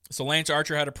 So Lance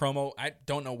Archer had a promo. I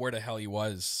don't know where the hell he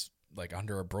was. Like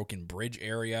under a broken bridge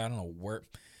area. I don't know where.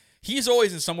 He's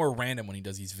always in somewhere random when he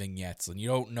does these vignettes, and you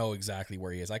don't know exactly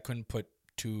where he is. I couldn't put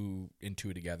two and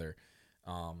two together.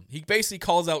 He basically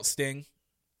calls out Sting,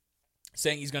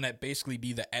 saying he's gonna basically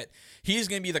be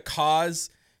the cause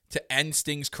to end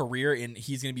Sting's career, and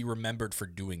he's gonna be remembered for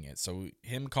doing it. So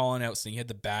him calling out Sting, he had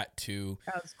the bat too.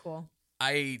 That was cool.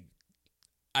 I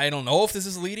don't know if this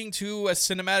is leading to a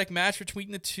cinematic match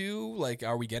between the two. Like,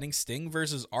 are we getting Sting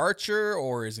versus Archer,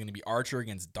 or is it gonna be Archer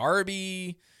against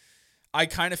Darby? I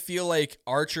kind of feel like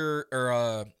Archer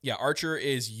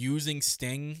is using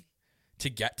Sting to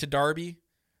get to Darby,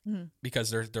 because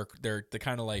they're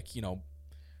kind of like, you know,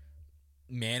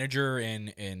 manager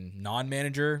and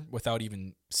non-manager without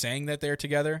even saying that they're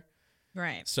together.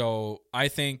 Right. So I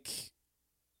think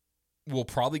we'll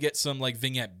probably get some like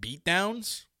vignette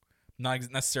beatdowns,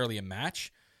 not necessarily a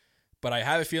match, but I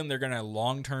have a feeling they're going to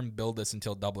long-term build this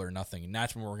until Double or Nothing, and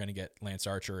that's when we're going to get Lance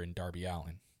Archer and Darby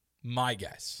Allin. My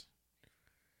guess.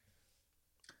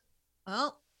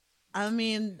 Well, I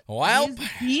mean, he's a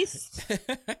beast.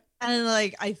 And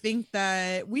like, I think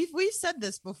that we've said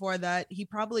this before, that he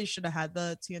probably should have had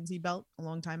the TNT belt a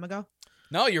long time ago.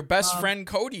 No, your best friend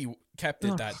Cody kept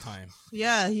it that time.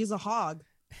 Yeah, he's a hog.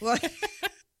 Like,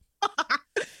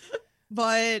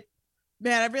 but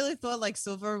man, I really thought like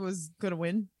Silver was gonna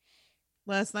win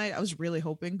last night. I was really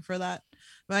hoping for that,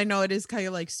 but I know it is kind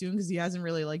of like soon because he hasn't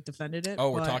really like defended it.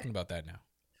 Oh, we're talking about that now.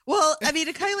 Well, I mean,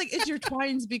 it kind of like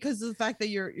intertwines because of the fact that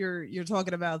you're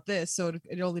talking about this, so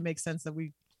it only makes sense that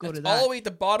we go to that. All the way at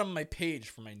the bottom of my page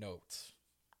for my notes.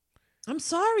 I'm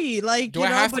sorry, like, do I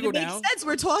have to go down? It makes sense.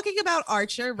 We're talking about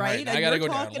Archer, right? I gotta go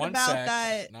down. One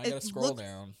sec. Now I gotta scroll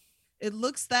down. It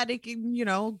looks that it can, you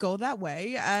know, go that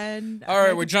way. And all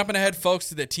right, we're jumping ahead, folks,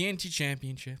 to the TNT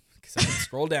Championship because I can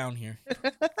scroll down here.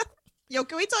 Yo,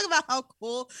 can we talk about how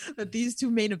cool that these two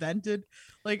main evented?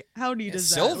 Like, how neat is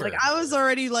that? Silver. Like, I was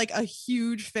already like a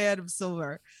huge fan of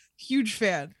Silver. Huge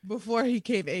fan before he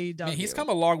came AEW. Man, he's come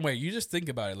a long way. You just think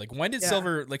about it. Like, when did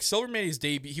Silver made his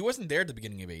debut? He wasn't there at the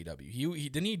beginning of AEW. He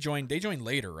didn't he join? They joined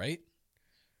later, right?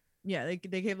 Yeah, they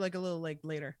came like a little like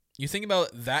later. You think about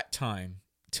that time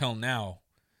till now,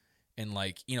 and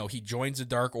like, you know, he joins the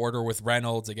Dark Order with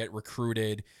Reynolds. They get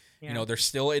recruited. Yeah. You know, they're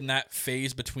still in that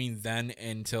phase between then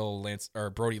until Lance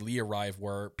or Brody Lee arrived,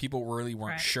 where people really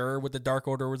weren't sure what the Dark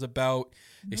Order was about.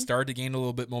 Mm-hmm. They started to gain a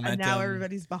little bit momentum, and now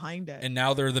everybody's behind it. And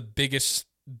now they're the biggest.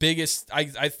 They're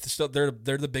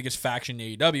the biggest faction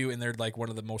in AEW, and they're like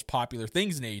one of the most popular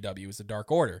things in AEW is the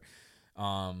Dark Order.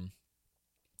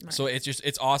 So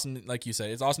it's awesome, like you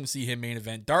said, it's awesome to see him main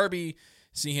event Darby,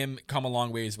 see him come a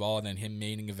long way as well, and then him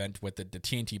main event with the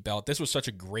TNT belt. This was such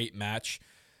a great match.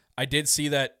 I did see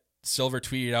that Silver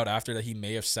tweeted out after that he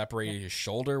may have separated his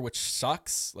shoulder, which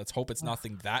sucks. Let's hope it's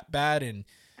nothing that bad, and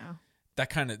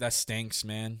that stinks,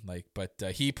 man. Like, but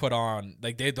he put on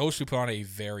those two put on a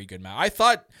very good match. I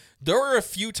thought there were a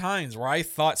few times where I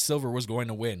thought Silver was going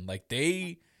to win. Like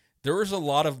there was a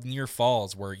lot of near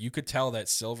falls where you could tell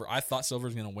that I thought Silver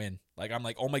was going to win. Like, I'm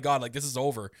like, oh my God, like this is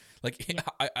over. Like,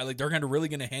 I like they're really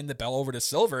going to hand the bell over to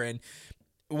Silver, and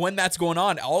when that's going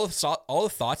on, all the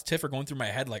thoughts, Tiff, are going through my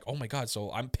head. Like, oh my god!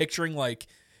 So I'm picturing like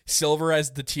Silver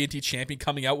as the TNT champion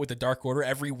coming out with the Dark Order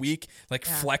every week, like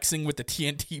flexing with the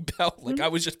TNT belt. Like I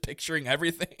was just picturing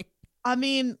everything. I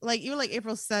mean, like even like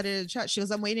April said in the chat, she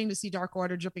goes, "I'm waiting to see Dark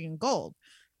Order dripping in gold."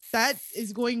 That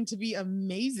is going to be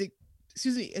amazing.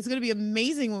 Excuse me, it's going to be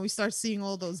amazing when we start seeing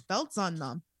all those belts on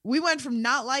them. We went from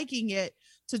not liking it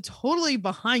to totally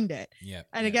behind it. Yeah.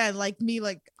 And again, like me,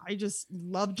 like I just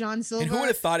love John Silver. And who would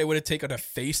have thought it would have taken a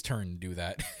face turn to do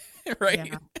that, right?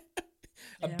 Yeah.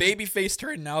 A baby face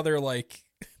turn. Now they're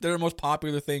the most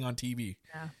popular thing on TV.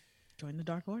 Yeah. Join the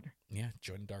Dark Order. Yeah,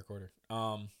 join the Dark Order.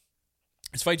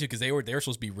 It's funny too because they were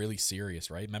supposed to be really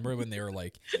serious, right? Remember when they were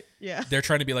like, yeah, they're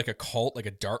trying to be like a cult, like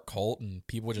a dark cult, and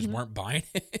people just weren't buying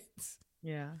it.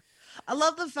 Yeah, I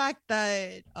love the fact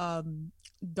that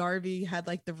Darby had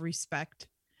like the respect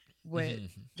with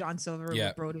John Silver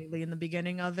with Brody Lee in the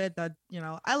beginning of it. That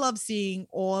I love seeing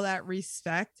all that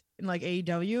respect in like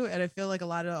AEW, and I feel like a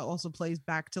lot of it also plays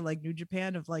back to like New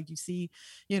Japan of like you see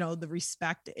the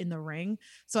respect in the ring.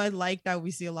 So I like that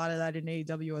we see a lot of that in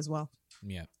AEW as well.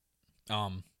 Yeah.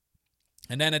 And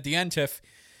then at the end, Tiff,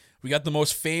 we got the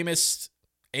most famous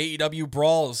AEW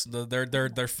brawls.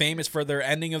 They're famous for their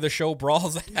ending of the show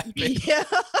brawls that happen. Yeah.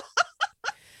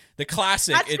 The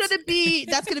classic. That's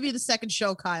gonna be the second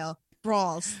show, Kyle.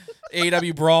 Brawls.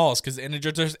 AEW brawls, because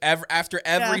after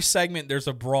every segment there's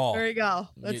a brawl. There you go.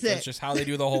 That's That's just how they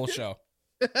do the whole show.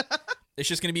 It's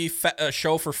just gonna be a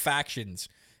show for factions,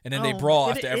 and then they brawl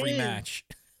after every match.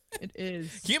 It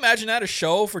is. Can you imagine that, a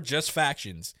show for just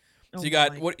factions? So you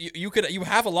got you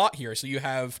have a lot here. So you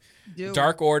have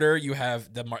Dark Order, you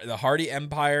have the Hardy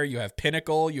Empire, you have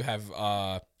Pinnacle, you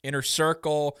have Inner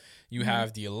Circle, you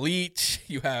have the Elite,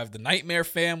 you have the Nightmare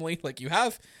Family. Like you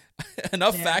have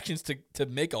enough factions to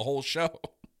make a whole show.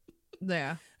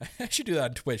 Yeah, I should do that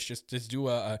on Twitch. Just do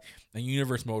a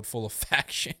universe mode full of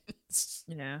factions.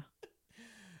 Yeah.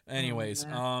 Anyways,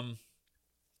 and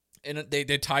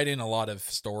they tied in a lot of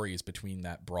stories between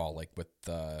that brawl, like with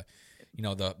the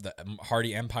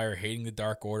Hardy Empire hating the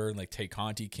Dark Order, and like Tay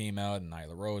Conti came out, and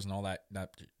Nyla Rose and all that,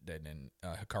 and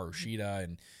Hikaru Shida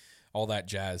and all that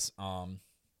jazz.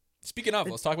 Speaking of,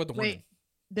 let's talk about the women.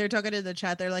 They're talking in the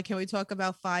chat. They're like, can we talk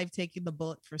about 5 taking the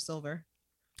bullet for Silver?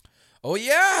 Oh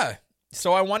yeah.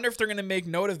 So I wonder if they're gonna make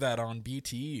note of that on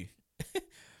BTE.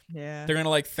 Yeah. They're gonna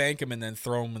like thank him and then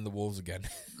throw him in the wolves again.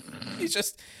 he's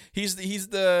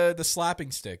the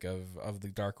slapping stick of the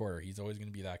Dark Order. He's always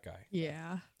gonna be that guy.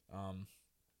 Yeah.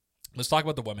 Let's talk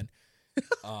about the women.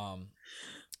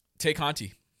 Tay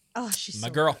Conti. Oh, she's my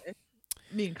so girl. Good.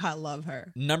 Me and Kyle love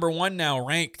her. Number 1 now,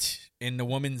 ranked in the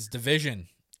women's division.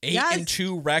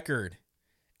 8-2 record,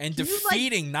 and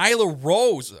defeating Nyla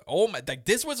Rose. Oh my! Like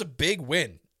this was a big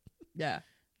win. Yeah.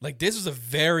 Like this was a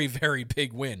very, very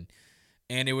big win,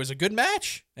 and it was a good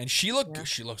match. And she looked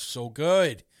so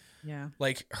good. Yeah.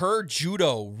 Like her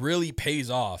judo really pays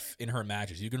off in her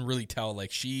matches. You can really tell.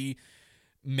 Like she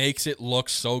makes it look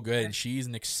so good, and she's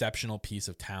an exceptional piece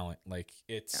of talent. Like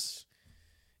it's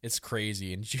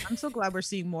crazy. And I'm so glad we're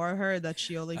seeing more of her, that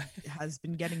she only has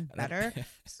been getting better.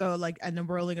 So like, and then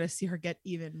we're only going to see her get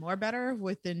even more better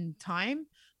within time.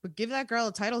 But give that girl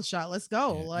a title shot. Let's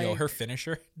go. Yeah. Like her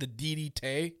finisher, the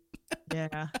DDT.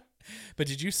 Yeah. But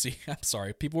did you see? I'm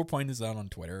sorry. People were pointing this out on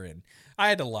Twitter, and I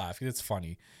had to laugh because it's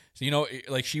funny. So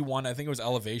like she won. I think it was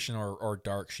Elevation or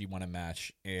Dark. She won a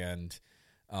match, and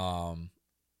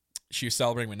she was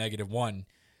celebrating with -1.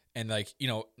 And like,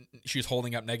 she was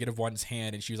holding up -1's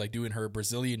hand, and she was like doing her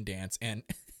Brazilian dance, and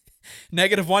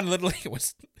 -1 literally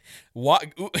was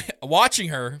watching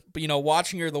her, but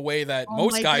watching her the way that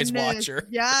most guys watch her.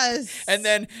 Yes. And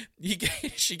then he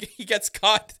gets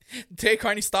caught. Tay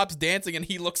Conti stops dancing, and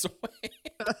he looks away.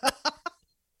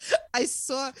 I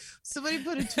saw somebody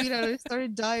put a tweet out and I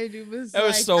started dying. It was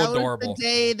so adorable. Was the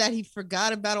day that he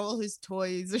forgot about all his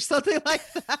toys or something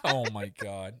like that. Oh my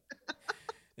God.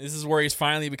 This is where he's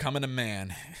finally becoming a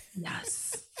man.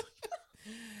 Yes.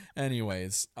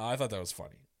 Anyways, I thought that was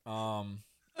funny.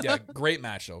 Yeah, great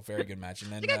match though. Very good match.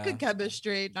 And then they got good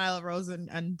chemistry, Nyla Rose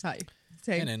and Tay.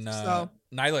 And then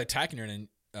Nyla attacking her, and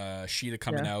then Shida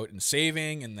coming out and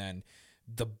saving, and then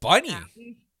the bunny.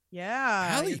 Yeah.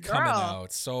 Allie coming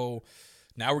out. So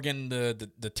now we're getting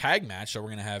the tag match. So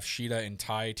we're gonna have Shida and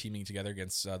Ty teaming together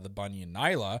against the bunny and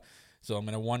Nyla. So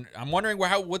I'm wondering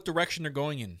what direction they're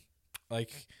going in.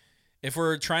 Like, if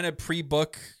we're trying to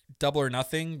pre-book Double or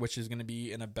Nothing, which is going to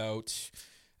be in about,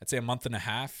 I'd say, a month and a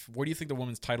half, where do you think the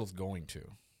women's title is going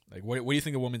to? Like, what do you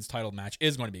think the women's title match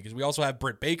is going to be? Because we also have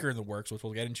Britt Baker in the works, which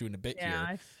we'll get into in a bit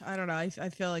here. I don't know. I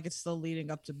feel like it's still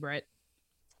leading up to Britt.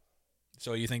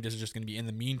 So you think this is just going to be in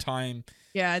the meantime?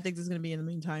 Yeah, I think this is going to be in the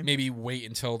meantime. Maybe wait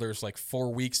until there's like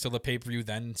 4 weeks till the pay-per-view,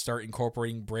 then start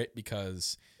incorporating Britt,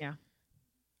 because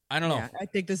I don't know. Yeah, I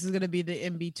think this is going to be the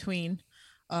in-between.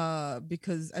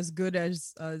 Because as good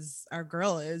as our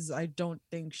girl is, I don't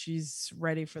think she's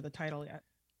ready for the title yet.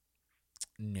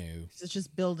 No. It's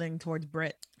just building towards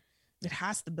Britt. It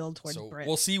has to build towards Britt.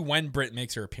 We'll see when Britt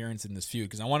makes her appearance in this feud,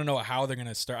 because I want to know how they're going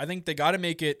to start. I think they got to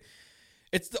make it.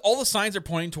 All the signs are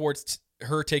pointing towards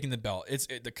her taking the belt.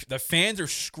 The fans are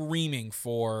screaming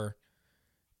for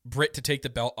Britt to take the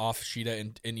belt off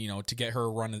Shida and to get her a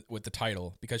run with the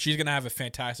title, because she's going to have a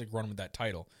fantastic run with that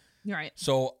title. Right.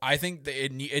 So I think that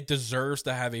it deserves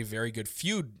to have a very good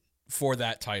feud for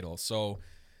that title. So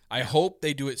I hope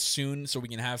they do it soon so we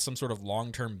can have some sort of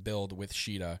long-term build with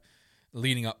Shida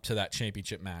leading up to that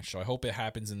championship match. So I hope it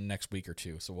happens in the next week or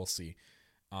two. So we'll see.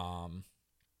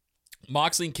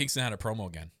 Moxley and Kingston had a promo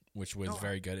again, which was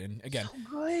very good. And again,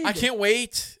 so good. I can't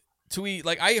wait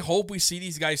I hope we see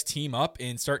these guys team up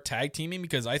and start tag teaming,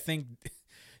 because I think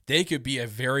they could be a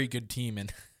very good team.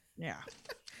 And yeah.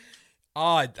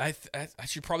 I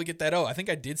should probably get that out. I think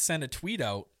I did send a tweet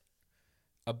out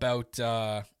about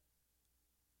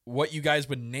what you guys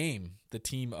would name the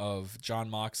team of Jon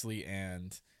Moxley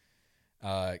and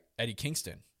Eddie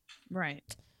Kingston.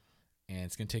 Right. And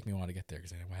it's going to take me a while to get there,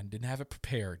 because I didn't have it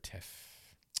prepared, Tiff.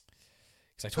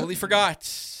 Because I totally forgot.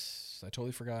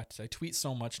 I tweet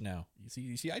so much now.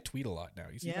 You see, I tweet a lot now.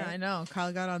 You see that? I know.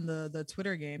 Kyle got on the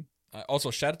Twitter game.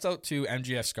 Also, shout out to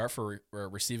MGF Scarf for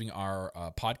receiving our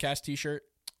podcast t-shirt.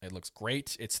 It looks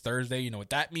great. It's Thursday. You know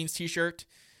what that means, t-shirt.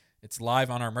 It's live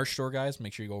on our merch store, guys.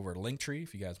 Make sure you go over to Linktree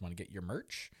if you guys want to get your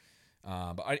merch.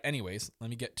 Anyways, let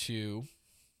me get to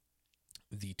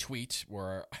the tweet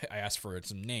where I asked for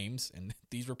some names, and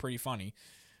these were pretty funny.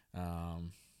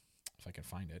 If I can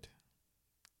find it.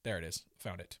 There it is.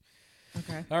 Found it.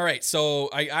 Okay. All right. So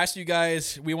I asked you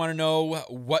guys, we want to know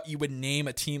what you would name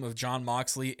a team of Jon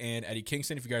Moxley and Eddie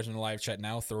Kingston. If you guys are in the live chat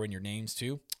now, throw in your names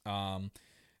too.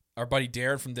 Our buddy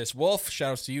Darren from This Wolf,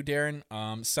 shout outs to you, Darren.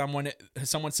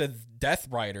 Someone said Death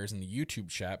Riders in the YouTube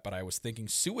chat, but I was thinking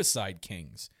Suicide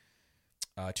Kings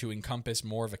to encompass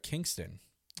more of a Kingston.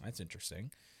 That's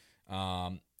interesting.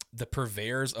 The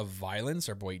Purveyors of Violence,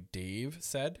 our boy Dave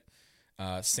said.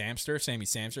 Sammy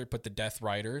Samster put the Death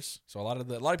Riders. So a lot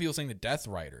of people saying the Death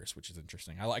Riders, which is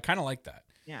interesting. I kind of like that.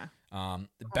 Yeah.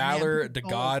 Balor the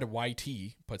God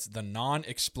YT puts the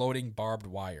non-exploding barbed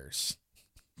wires.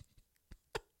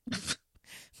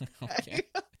 Okay.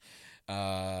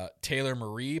 Taylor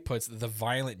Marie puts the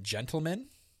Violent Gentleman.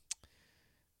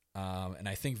 And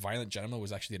I think Violent Gentleman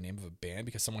was actually the name of a band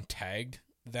because someone tagged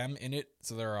them in it.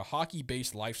 So they're a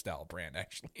hockey-based lifestyle brand,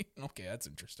 actually. Okay, that's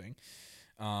interesting.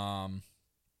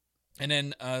 And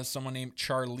then someone named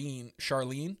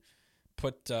Charlene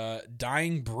put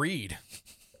Dying Breed.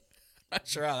 Not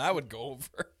sure how that would go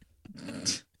over.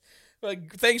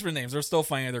 But thanks for the names. They're still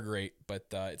fine. They're great. But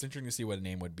it's interesting to see what a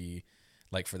name would be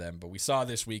like for them. But we saw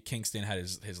this week Kingston had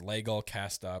his leg all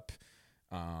cast up.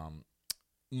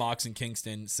 Mox and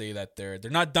Kingston say that they're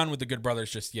not done with the Good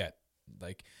Brothers just yet.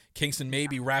 Like Kingston may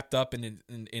be wrapped up in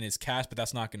his cast, but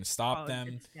that's not going to stop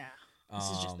them. This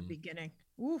is just the beginning.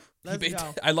 Oof, let's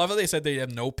go. I love how they said they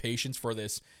have no patience for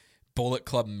this Bullet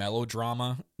Club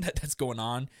melodrama that's going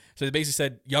on. So they basically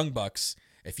said, Young Bucks,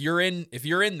 if you're in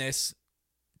this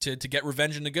to get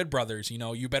revenge on the Good Brothers,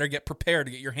 you better get prepared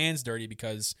to get your hands dirty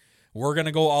because we're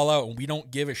gonna go all out and we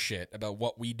don't give a shit about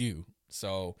what we do.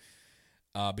 So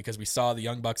because we saw the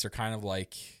Young Bucks are kind of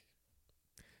like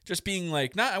just being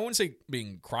like, I wouldn't say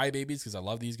being crybabies because I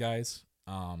love these guys.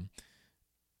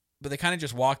 But they kind of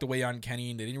just walked away on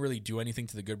Kenny and they didn't really do anything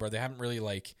to the Good Brothers. They haven't really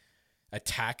like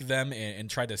attacked them and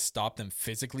tried to stop them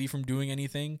physically from doing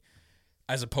anything,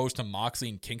 as opposed to Moxley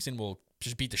and Kingston will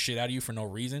just beat the shit out of you for no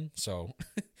reason. So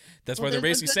that's why they're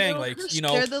basically saying like,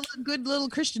 they're the good little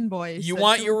Christian boys. You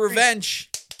want your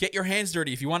revenge, get your hands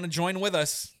dirty. If you want to join with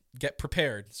us, get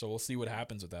prepared. So we'll see what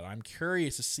happens with that. I'm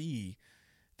curious to see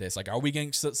this. Like, are we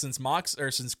getting,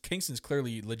 since Kingston's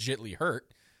clearly legitly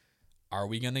hurt, are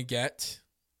we going to get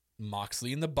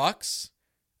Moxley and the Bucks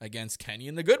against Kenny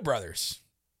and the Good Brothers?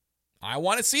 I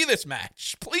want to see this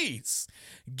match. Please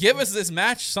give us this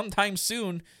match sometime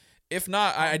soon. If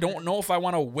not, I don't know if I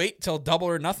want to wait till Double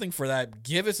or Nothing for that.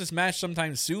 Give us this match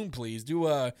sometime soon, please. Do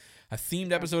a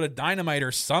themed episode of Dynamite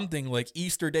or something, like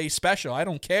Easter Day special. I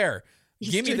don't care.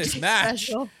 Give me this match.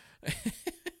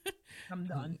 I'm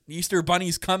done. Easter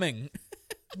Bunny's coming.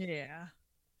 Yeah.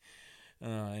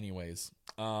 Anyways.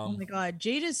 Oh my god,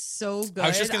 Jade is so good. I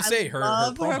was just gonna say her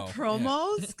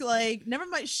promos. Yeah. Like, never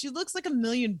mind. She looks like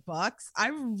 $1,000,000. I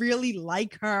really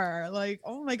like her. Like,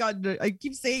 oh my god, I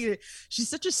keep saying it. She's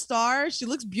such a star. She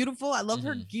looks beautiful. I love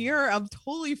her gear. I'm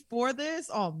totally for this.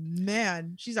 Oh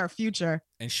man, she's our future.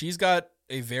 And she's got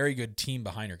a very good team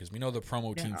behind her because we know the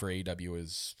promo team for AEW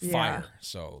is fire.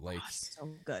 So like, so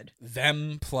good.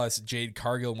 Them plus Jade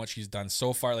Cargill and what she's done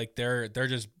so far, like they're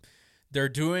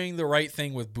doing the right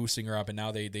thing with boosting her up, and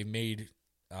now they made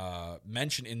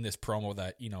mention in this promo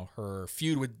that, you know, her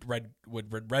feud with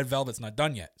Red Velvet's not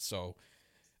done yet. So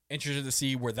interested to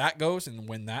see where that goes and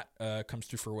when that comes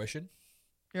to fruition.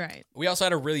 Right. We also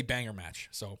had a really banger match.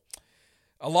 So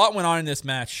a lot went on in this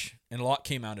match and a lot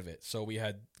came out of it. So we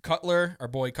had Cutler, our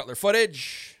boy Cutler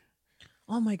Footage.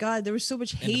 Oh my god, there was so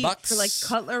much hate for like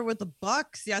Cutler with the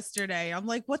Bucks yesterday. I'm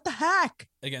like, what the heck?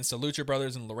 Against the Lucha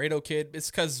Brothers and Laredo Kid. It's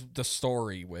because the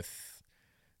story with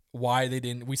why they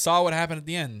didn't. We saw what happened at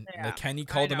the end. Yeah, like Kenny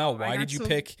called him out. Why did you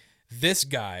pick this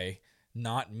guy,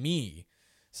 not me?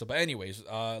 So, but anyways,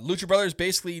 Lucha Brothers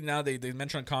basically now they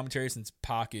mentioned on commentary, since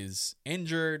Pac is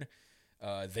injured,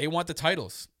 they want the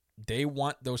titles. They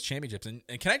want those championships. And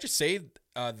can I just say,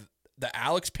 the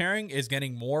Alex pairing is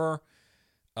getting more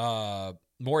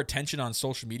attention on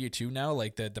social media too now.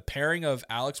 Like the pairing of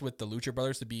Alex with the Lucha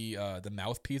Brothers to be the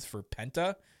mouthpiece for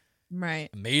Penta. Right.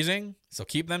 Amazing. So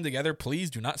keep them together. Please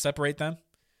do not separate them.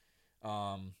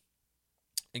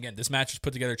 Again, this match was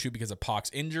put together too because of Pac's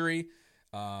injury.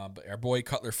 But our boy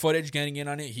Cutler Footage getting in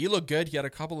on it. He looked good. He had a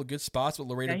couple of good spots with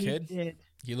Laredo Kid. Did.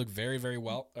 He looked very, very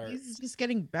well. He's just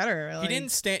getting better. He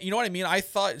didn't stand. You know what I mean? I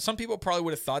thought some people probably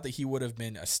would have thought that he would have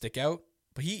been a stick out,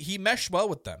 but he meshed well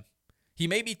with them. He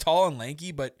may be tall and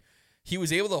lanky, but he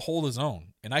was able to hold his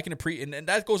own. And I can appreciate, and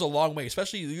that goes a long way,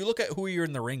 especially you look at who you're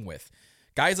in the ring with.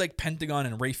 Guys like Pentagon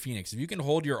and Rey Fenix, if you can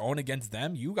hold your own against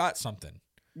them, you got something.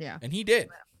 Yeah. And he did.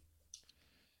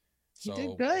 He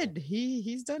did good.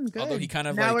 He's done good. Although he kind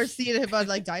of now we're seeing him on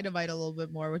like Dynamite a little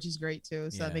bit more, which is great too.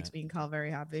 So that makes me and Kyle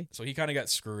very happy. So he kind of got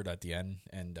screwed at the end,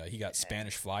 and he got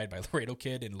Spanish flied by Laredo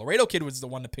Kid, and Laredo Kid was the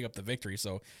one to pick up the victory.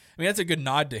 So I mean, that's a good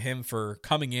nod to him for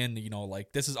coming in. You know,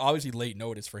 like this is obviously late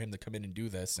notice for him to come in and do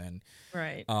this, and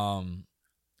right. And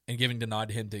giving the nod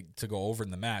to him to go over in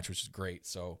the match, which is great.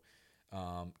 So.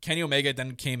 Kenny Omega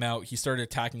then came out. He started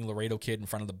attacking Laredo Kid in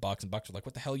front of the Bucks, and Bucks were like,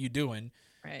 "What the hell are you doing?"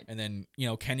 Right. And then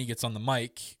Kenny gets on the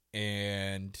mic,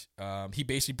 and he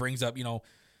basically brings up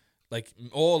like,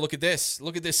 "Oh, look at this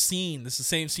scene. This is the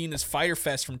same scene as Fyter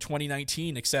Fest from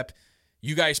 2019, except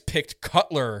you guys picked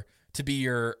Cutler to be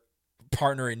your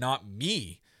partner and not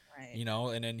me." Right.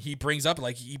 And then he brings up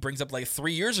like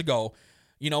 3 years ago.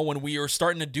 When we were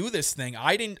starting to do this thing,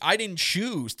 I didn't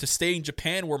choose to stay in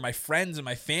Japan where my friends and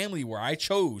my family were. I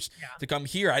chose to come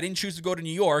here. I didn't choose to go to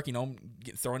New York,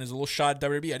 throwing his little shot at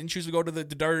WWE. I didn't choose to go to the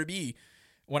WWE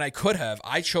when I could have.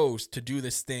 I chose to do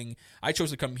this thing. I chose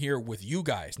to come here with you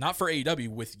guys, not for AEW,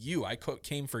 with you. I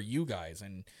came for you guys.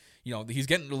 And, he's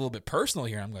getting a little bit personal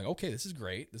here. I'm like, okay, this is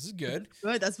great. This is good.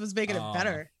 Good. That's what's making it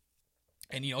better.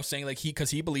 And, saying like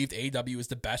because he believed AEW is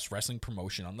the best wrestling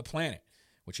promotion on the planet.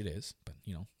 Which it is, but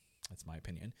that's my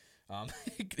opinion.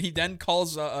 He then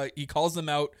calls them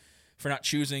out for not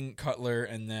choosing Cutler,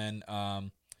 and then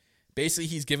basically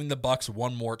he's giving the Bucks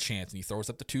one more chance, and he throws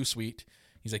up the too sweet.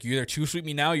 He's like, "You either too sweet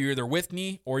me now, you're either with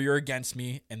me or you're against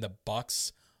me," and the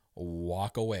Bucks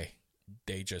walk away.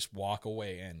 They just walk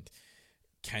away, and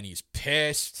Kenny's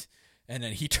pissed. And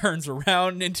then he turns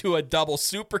around into a double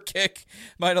super kick.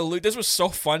 This was so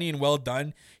funny and well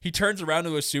done. He turns around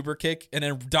to a super kick, and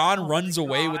then Don runs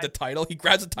away with the title. He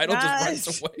grabs the title, just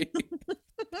runs away.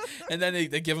 And then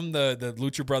they give him the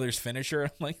Lucha Brothers finisher.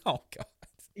 I'm like, oh, God.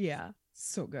 Yeah,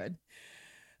 so good.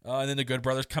 And then the Good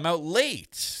Brothers come out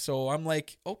late. So I'm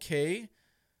like, okay.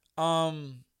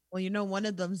 Well, one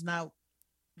of them's not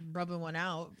rubbing one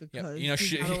out because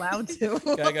he's not allowed to.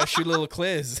 Gotta shoot a little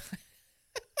Cliz.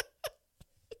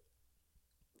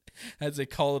 As they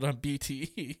call it on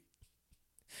BTE.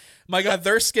 My God,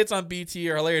 their skits on BT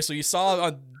are hilarious. So you saw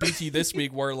on BT this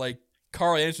week where like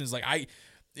Carl Anderson's like,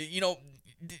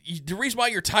 the reason why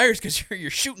you're tired is because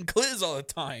you're shooting Cliz all the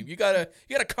time. You gotta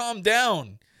calm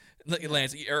down.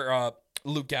 Lance or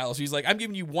Luke Gallows. He's like, I'm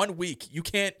giving you 1 week. You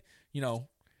can't,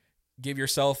 give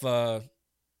yourself a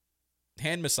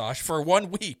hand massage for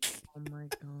 1 week. Oh my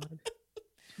God.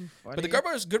 But the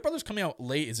Good Brothers coming out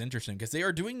late is interesting because they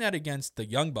are doing that against the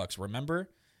Young Bucks, remember?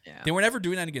 Yeah. They were never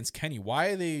doing that against Kenny. Why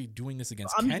are they doing this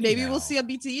against Kenny Maybe now? we'll see a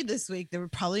BTE this week. They were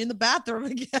probably in the bathroom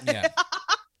again. Yeah.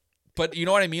 But you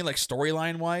know what I mean? Like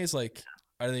storyline-wise, like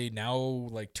are they now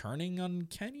like turning on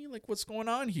Kenny? Like what's going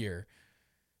on here?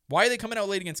 Why are they coming out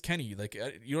late against Kenny? Like,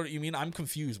 you know what you mean? I'm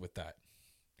confused with that.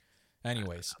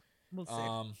 Anyways, we'll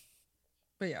see.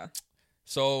 But yeah.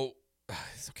 So,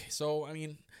 okay. So, I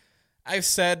mean, I've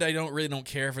said I don't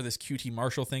care for this QT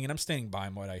Marshall thing, and I'm standing by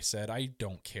what I said. I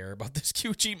don't care about this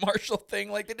QT Marshall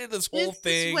thing. Like, they did this whole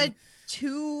thing. This went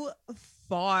too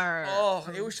far. Oh,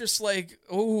 it was just like,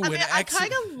 oh, I mean, I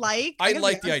kind of like. I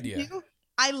like the idea.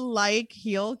 I like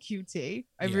heel QT.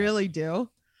 I really do.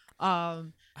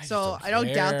 So I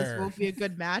don't doubt this will be a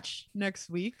good match next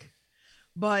week.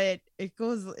 But it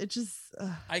just.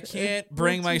 I can't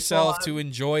bring myself to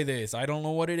enjoy this. I don't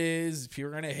know what it is.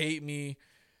 People are gonna hate me.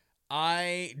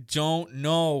 I don't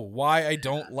know why I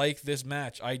don't like this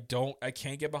match. I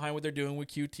can't get behind what they're doing with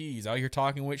QT. He's out here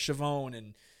talking with Siobhan,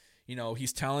 and you know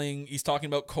he's talking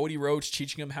about Cody Rhodes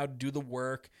teaching him how to do the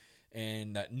work,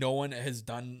 and that no one has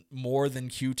done more than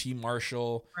QT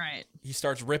Marshall. Right. He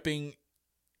starts ripping,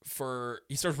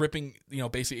 you know,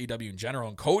 basically AEW in general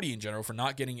and Cody in general for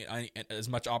not getting as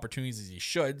much opportunities as he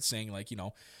should, saying like, you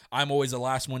know, I'm always the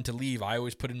last one to leave. I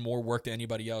always put in more work than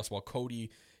anybody else, while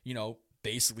Cody, you know,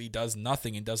 basically does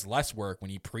nothing and does less work when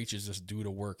he preaches this do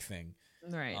to work thing.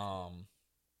 Right.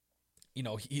 You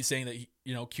know, he's saying that,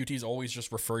 you know, QT is always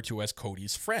just referred to as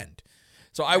Cody's friend.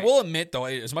 So I will admit, though,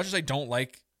 as much as I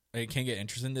can't get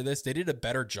interested into this, they did a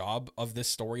better job of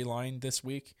this storyline this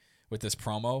week with this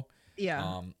promo.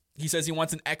 Yeah. He says he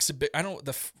wants an exhibition. I don't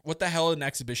what the hell an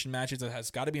exhibition match is. It has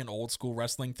got to be an old school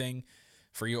wrestling thing.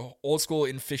 For you old school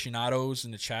aficionados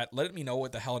in the chat, let me know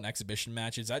what the hell an exhibition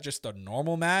match is. Is that just a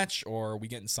normal match, or are we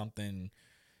getting something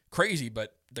crazy?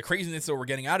 But the craziness that we're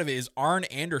getting out of it is Arn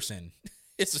Anderson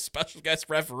is a special guest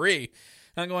referee.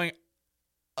 And I'm going,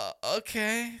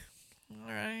 okay,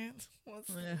 all right.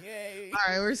 Yay. All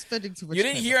right, we're spending too much. You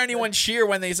didn't hear anyone cheer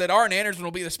when they said Arn Anderson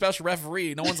will be the special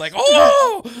referee. No one's like,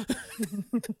 oh!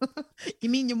 You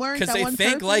mean you weren't? Because they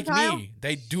think like me.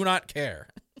 They do not care.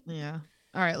 Yeah.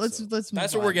 All right, let's move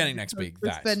that's what we're getting next week.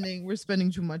 We're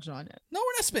spending too much on it. No,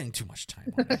 we're not spending too much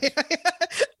time on it.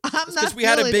 Because we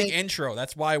had a big intro.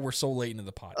 That's why we're so late into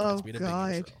the podcast. Oh, we had a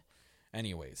big intro.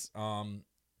 Anyways,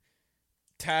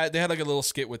 Taz, they had like a little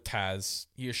skit with Taz.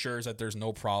 He assures that there's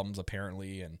no problems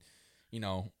apparently, and you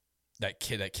know that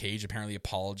Cage apparently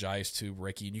apologized to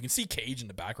Ricky, and you can see Cage in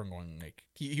the background going like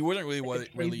he wasn't really with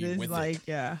it.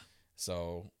 Yeah.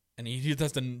 So and he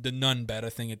does the none better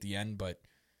thing at the end, but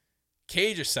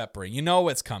Cage is separating. You know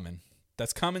what's coming.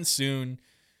 That's coming soon.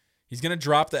 He's going to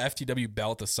drop the FTW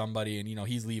belt to somebody, and, you know,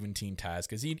 he's leaving Team Taz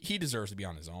because he deserves to be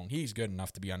on his own. He's good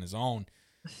enough to be on his own.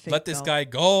 Let this guy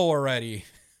go already.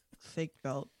 Fake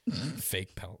belt.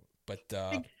 Fake belt. But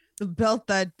the belt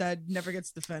that never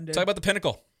gets defended. Talk about the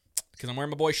Pinnacle because I'm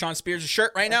wearing my boy Sean Spears'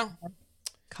 shirt right now.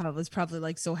 Kyle was probably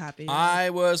like so happy. I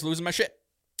was losing my shit.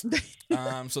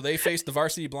 So they faced the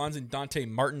Varsity Blondes and Dante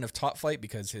Martin of Top Flight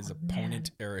because his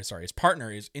his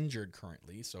partner is injured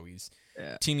currently, so he's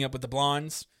teaming up with the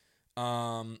Blondes.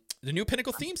 The new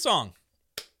Pinnacle theme song,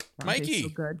 Mikey. So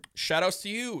good. Shout outs to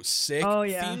you, sick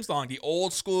theme song. The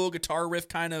old school guitar riff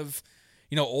kind of,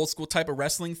 you know, old school type of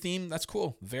wrestling theme. That's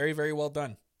cool. Very very well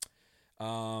done.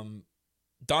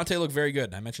 Dante looked very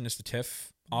good. I mentioned this to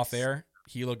Tiff off air.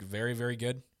 He looked very very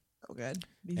good. So good.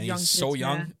 He's so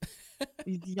young.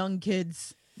 These young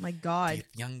kids, my God. These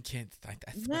young kids.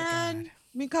 Man,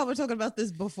 me and Kyle were talking about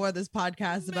this before this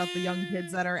podcast about the young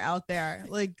kids that are out there.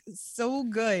 Like, so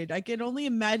good. I can only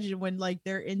imagine when, like,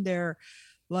 they're in their,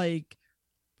 like,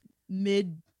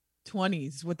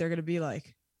 mid-20s, what they're going to be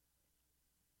like.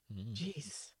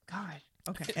 Jeez. God.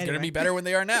 Okay. It's going to be better when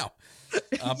they are now.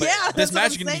 But this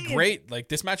match is going to be great. Like,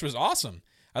 this match was awesome.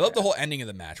 I love the whole ending of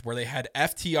the match where they had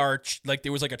FTR, like,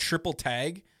 there was, like, a triple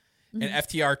tag. And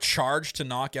FTR charged to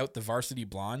knock out the Varsity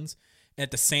Blondes. And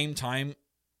at the same time,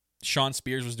 Sean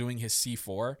Spears was doing his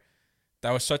C4.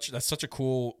 That's such a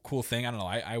cool thing. I don't know.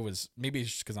 I was, maybe it's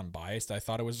just because I'm biased. I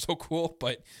thought it was so cool.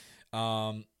 But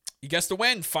he gets the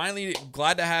win. Finally,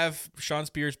 glad to have Sean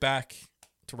Spears back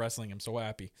to wrestling. I'm so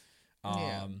happy.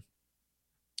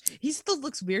 He still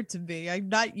looks weird to me. I'm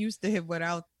not used to him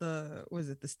without the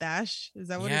stash? Is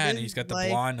that what it is? Yeah, and he's got the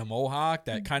blonde mohawk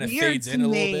that kind of fades in a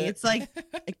little bit. It's like,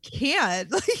 I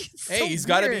can't. Like, hey, he's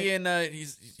got to be in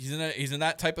he's in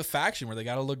that type of faction where they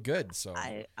got to look good. So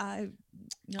that's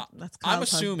Kyle's I'm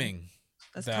assuming husband.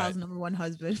 That's Kyle's number one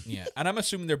husband. Yeah, and I'm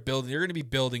assuming they're going to be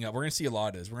building up. We're going to see a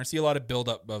lot of this. We're going to see a lot of build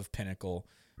up of Pinnacle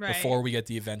before we get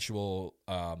the eventual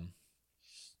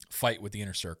fight with the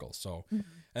Inner Circle. So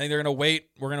I think they're going to wait.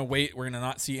 We're going to wait. We're going to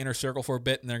not see Inner Circle for a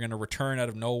bit, and they're going to return out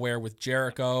of nowhere with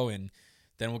Jericho, and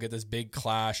then we'll get this big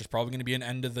clash. It's probably going to be an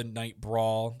end of the night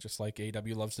brawl, just like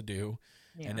AEW loves to do.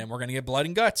 Yeah. And then we're going to get blood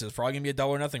and guts. It's probably going to be a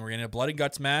double or nothing. We're going to get a blood and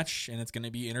guts match, and it's going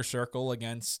to be Inner Circle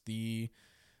against the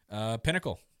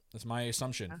Pinnacle. That's my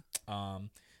assumption. I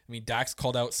mean, Dax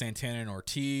called out Santana and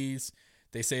Ortiz.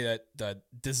 They say that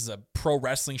this is a pro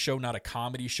wrestling show, not a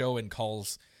comedy show, and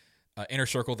calls Inner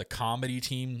Circle the comedy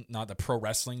team, not the pro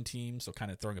wrestling team. So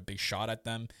kind of throwing a big shot at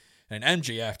them. And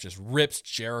MJF just rips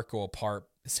Jericho apart,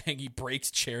 saying he breaks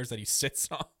chairs that he sits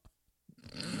on.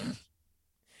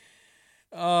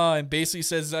 And basically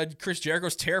says Chris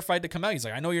Jericho's terrified to come out. He's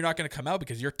like, I know you're not going to come out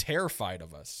because you're terrified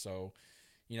of us. So,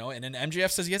 you know, and then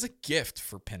MJF says he has a gift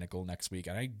for Pinnacle next week.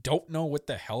 And I don't know what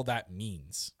the hell that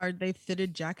means. Are they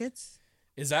fitted jackets?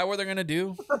 Is that what they're going to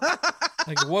do?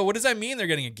 Like, what does that mean they're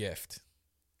getting a gift?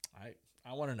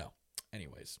 I want to know.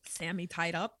 Anyways. Sammy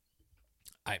tied up?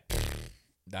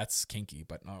 That's kinky,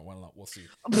 but no, we'll see.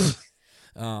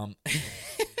 Wow.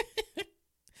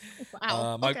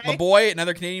 My boy,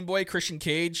 another Canadian boy, Christian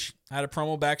Cage, had a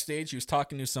promo backstage. He was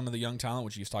talking to some of the young talent,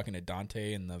 which he was talking to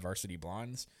Dante and the Varsity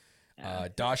Blondes.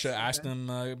 Dasha asked him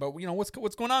about, you know, what's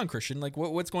going on, Christian? Like,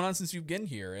 what's going on since you've been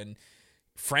here? And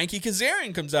Frankie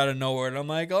Kazarian comes out of nowhere, and I'm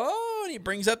like, oh, and he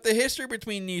brings up the history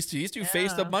between these two. These two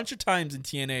faced a bunch of times in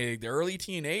TNA, the early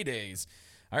TNA days.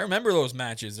 I remember those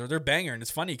matches. They're banger, and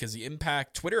it's funny because the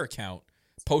Impact Twitter account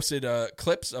posted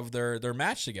clips of their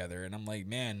match together, and I'm like,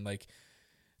 man, like,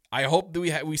 I hope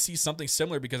that we see something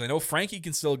similar because I know Frankie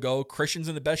can still go. Christian's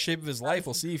in the best shape of his life.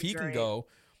 We'll see if he can go.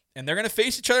 And they're going to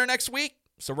face each other next week.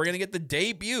 So we're going to get the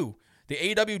debut, the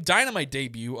AEW Dynamite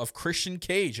debut of Christian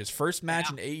Cage, his first match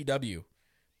in AEW.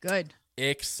 Good.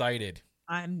 Excited.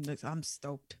 I'm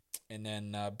stoked. And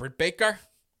then Britt Baker.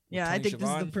 Yeah, I think this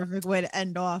is the perfect way to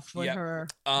end off with her.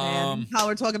 Man, how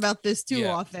we're talking about this too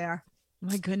off there.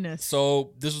 My goodness.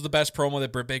 So this was the best promo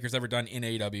that Britt Baker's ever done in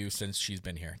AEW since she's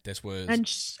been here. This was and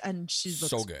she looks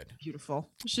so good. Beautiful.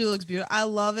 She looks beautiful. I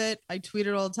love it. I tweet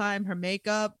her all the time. Her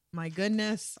makeup, my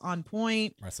goodness, on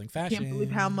point. Wrestling fashion. Can't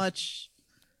believe how much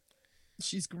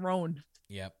she's grown.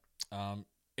 Yep.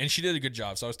 And she did a good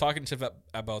job. So I was talking to Tiff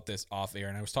about this off air,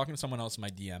 and I was talking to someone else in my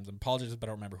DMs. I apologize if I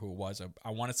don't remember who it was.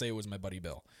 I want to say it was my buddy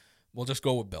Bill. We'll just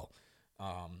go with Bill.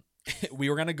 We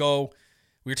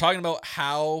were talking about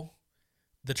how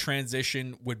the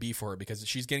transition would be for her because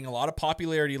she's getting a lot of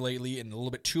popularity lately and a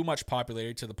little bit too much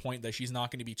popularity to the point that she's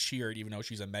not going to be cheered even though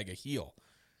she's a mega heel.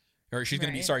 Or she's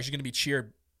going to be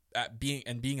cheered at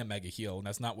being a mega heel, and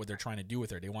that's not what they're trying to do with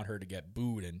her. They want her to get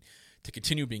booed and to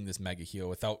continue being this mega heel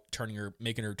without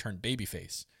making her turn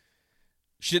babyface.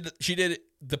 She did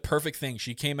the perfect thing.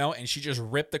 She came out and she just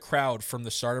ripped the crowd from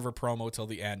the start of her promo till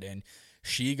the end, and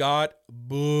she got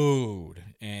booed,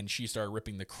 and she started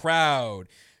ripping the crowd.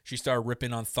 She started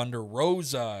ripping on Thunder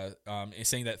Rosa,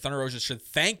 saying that Thunder Rosa should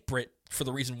thank Britt for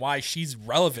the reason why she's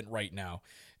relevant right now,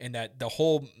 and that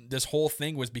this whole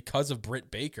thing was because of Britt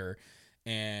Baker,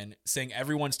 and saying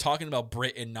everyone's talking about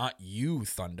Britt and not you,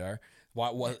 Thunder.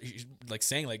 Like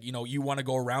saying, like, you know, you want to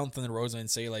go around Thunder Rosa and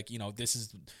say, like, you know, this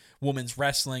is women's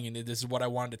wrestling and this is what I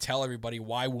wanted to tell everybody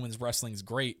why women's wrestling is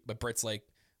great. But Britt's like,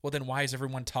 well, then why is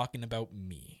everyone talking about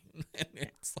me? And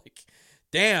it's like,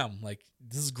 damn, like,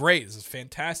 this is great. This is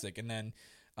fantastic. And then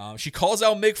she calls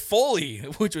out Mick Foley,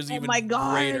 which was even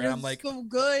greater. And I'm like, so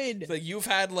good. Like,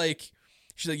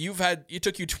 it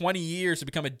took you 20 years to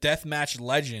become a deathmatch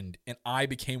legend, and I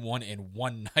became one in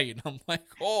one night. And I'm like,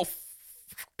 oh,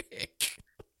 frick.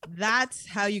 That's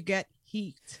how you get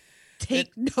heat.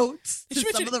 Take notes to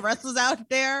some of the wrestlers out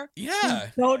there. Yeah.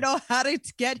 Who don't know how to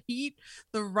get heat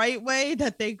the right way,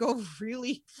 that they go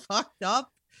really fucked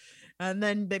up. And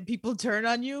then people turn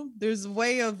on you. There's a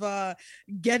way of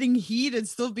getting heat and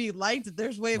still be liked.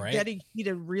 There's a way of getting heat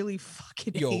and really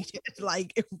fucking hated,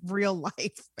 like in real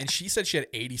life. And she said she had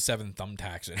 87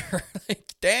 thumbtacks in her.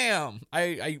 Like, damn.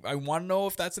 I want to know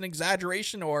if that's an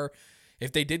exaggeration or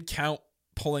if they did count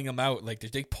pulling them out. Like,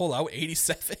 did they pull out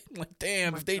 87? Like,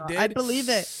 damn, if they did. I believe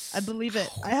it.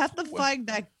 I have to find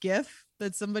that GIF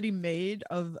that somebody made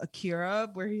of Akira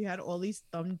where he had all these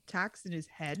thumbtacks in his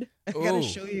head. I gotta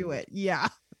show you it. Yeah.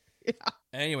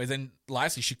 Anyways, then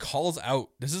lastly, she calls out,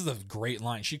 this is a great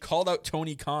line. She called out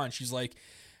Tony Khan. She's like,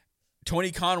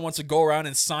 Tony Khan wants to go around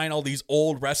and sign all these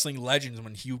old wrestling legends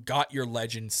when you got your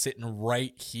legend sitting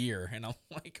right here. And I'm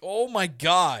like, oh my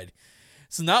God.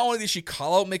 So not only did she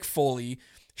call out Mick Foley,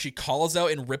 she calls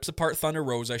out and rips apart Thunder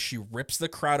Rosa. She rips the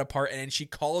crowd apart, and she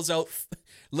calls out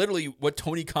literally what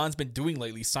Tony Khan's been doing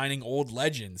lately, signing old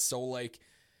legends. So, like,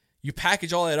 you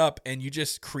package all that up, and you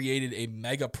just created a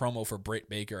mega promo for Britt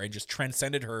Baker and just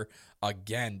transcended her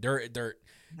again.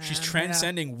 She's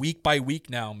transcending week by week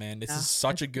now, man. This is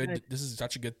such a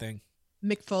good thing.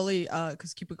 Mick Foley,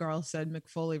 because Cupid Girl said Mick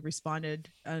Foley responded,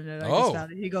 and then I Oh. just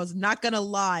found it. He goes, "Not gonna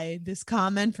lie, this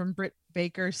comment from Britt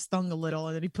Baker stung a little,"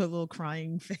 and then he put a little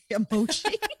crying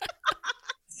emoji.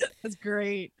 That's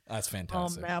great. That's Oh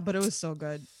fantastic. man, but it was so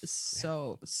good,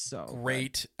 so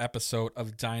Great episode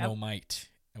of Dynamite.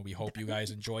 And we hope you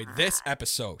guys enjoyed this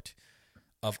episode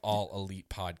of All Elite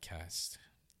Podcast.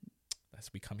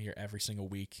 As we come here every single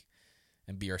week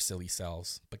and be our silly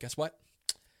selves. But guess what?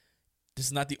 This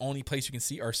is not the only place you can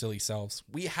see our silly selves.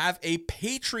 We have a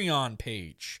Patreon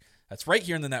page. That's right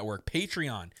here in the network,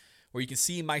 Patreon, where you can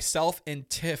see myself and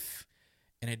Tiff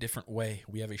in a different way.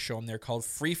 We have a show in there called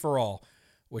Free For All,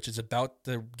 which is about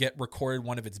to get recorded,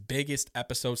 one of its biggest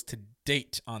episodes to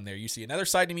date on there. You see another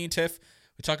side to me and Tiff.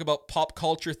 We talk about pop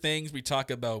culture things. We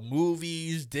talk about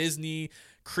movies, Disney,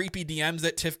 creepy DMs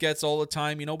that Tiff gets all the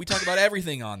time. You know, we talk about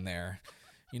everything on there.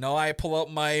 You know, I pull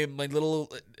out my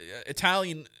little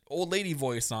Italian old lady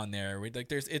voice on there.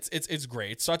 Like, it's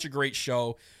great. It's such a great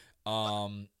show.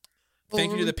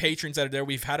 Thank you to the patrons that are there.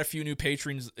 We've had a few new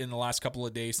patrons in the last couple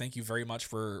of days. Thank you very much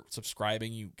for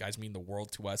subscribing. You guys mean the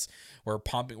world to us. We're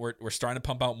starting to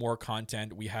pump out more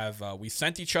content. We have we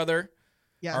sent each other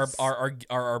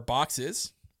our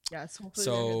boxes. Yes. Hopefully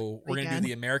So we're gonna do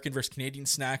the American versus Canadian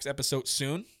snacks episode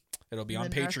soon. It'll be on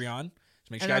Patreon. So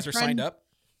make sure you guys are signed up.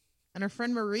 And our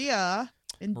friend Maria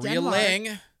in Maria Denmark,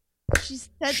 Lang, she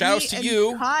sent shouts me to and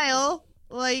you. Kyle,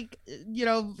 like, you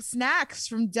know, snacks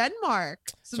from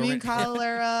Denmark. So me and Kyle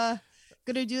are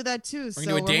gonna do that too. We're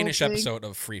gonna do a Danish episode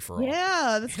of Free For All.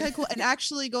 Yeah, that's kind of cool. And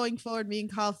actually, going forward, me and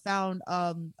Kyle found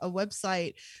a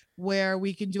website where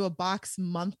we can do a box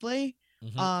monthly.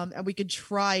 Mm-hmm. And we could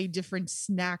try different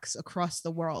snacks across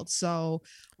the world. So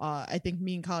I think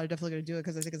me and Kyle are definitely gonna do it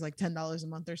because I think it's like $10 a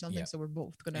month or something. Yeah. So we're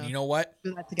both gonna. And you know what?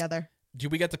 Do that together. Do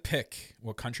we get to pick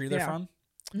what country they're from?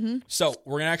 Mm-hmm. So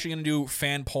we're actually gonna do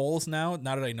fan polls now.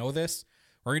 Now that I know this,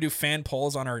 we're gonna do fan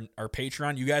polls on our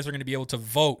Patreon. You guys are gonna be able to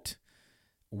vote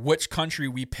which country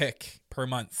we pick per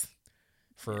month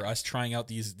for us trying out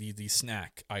these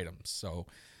snack items. So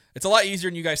it's a lot easier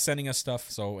than you guys sending us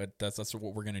stuff. So that's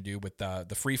what we're going to do with the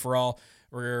free-for-all.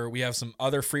 We have some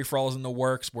other free-for-alls in the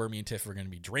works where me and Tiff are going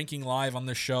to be drinking live on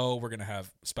the show. We're going to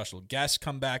have special guests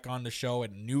come back on the show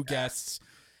and new guests.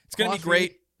 It's going to be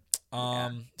great.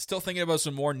 Still thinking about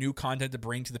some more new content to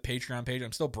bring to the Patreon page.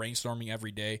 I'm still brainstorming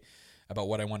every day about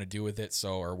what I want to do with it.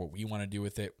 or what we want to do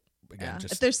with it. Again,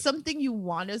 if there's something you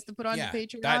want us to put on the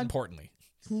Patreon, that importantly,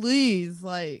 please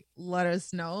let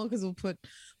us know because we'll put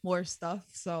more stuff.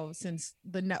 So since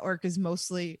the network is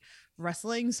mostly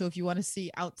wrestling, so if you want to see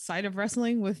outside of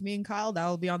wrestling with me and Kyle, that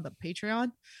will be on the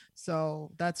Patreon.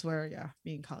 So that's where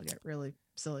me and Kyle get really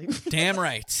silly. Damn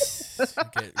right.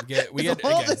 We're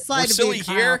silly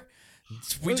here.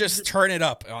 We just turn it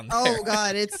up on there. Oh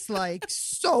god, it's like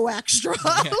so extra.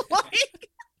 Like,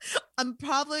 I'm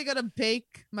probably gonna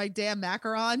bake my damn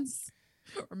macarons.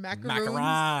 Or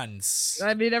macarons.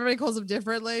 I mean, everybody calls them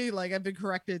differently. Like, I've been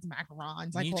corrected. It's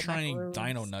macarons. Me trying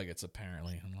dino nuggets,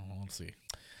 apparently. Let's see.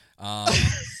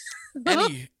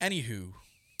 Anywho.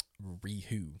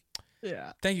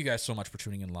 Yeah. Thank you guys so much for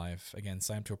tuning in live. Again,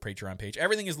 sign up to a Patreon page.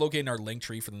 Everything is located in our link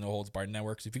tree for the No Holds Barred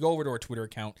Network. So if you go over to our Twitter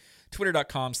account,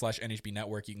 twitter.com/NHB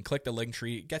Network, you can click the link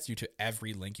tree. It gets you to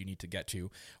every link you need to get to,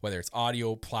 whether it's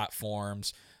audio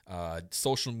platforms,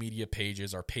 social media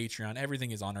pages, our Patreon.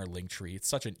 Everything is on our link tree. It's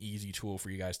such an easy tool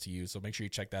for you guys to use. So make sure you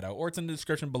check that out. Or it's in the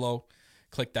description below.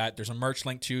 Click that. There's a merch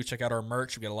link too. Check out our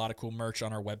merch. We got a lot of cool merch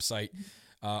on our website.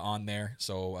 On there,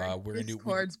 so we're gonna do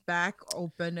Discord's back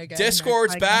open again.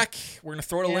 Discord's back. We're gonna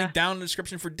throw a link down in the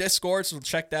description for Discord, so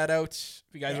check that out if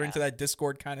you guys are into that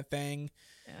Discord kind of thing.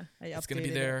 It's gonna be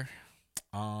there.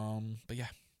 But yeah,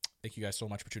 thank you guys so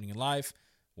much for tuning in live,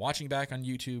 watching back on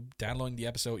YouTube, downloading the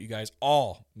episode. You guys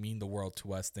all mean the world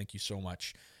to us. Thank you so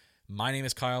much. My name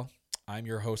is Kyle. I'm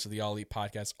your host of the All Elite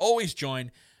Podcast, always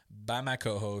joined by my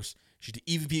co-host. She's the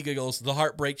EVP Giggles, the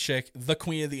Heartbreak Chick, the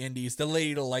Queen of the Indies, the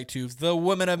Lady to Light Tubes, the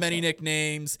Woman of Many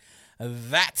Nicknames.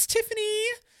 That's Tiffany.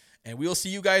 And we'll see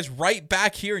you guys right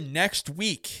back here next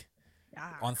week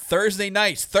on Thursday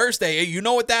nights. Thursday, you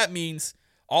know what that means.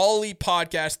 All Elite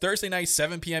Podcast, Thursday night,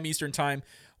 7 p.m. Eastern Time.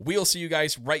 We'll see you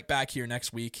guys right back here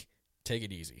next week. Take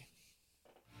it easy.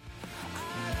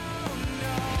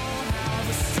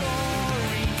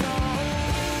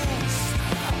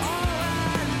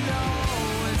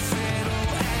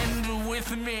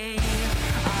 Me,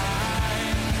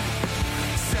 I'm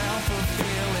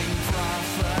self-fulfilling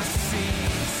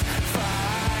prophecies.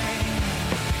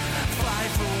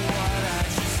 Fight for what I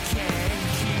just can't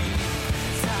keep.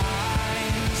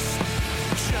 Times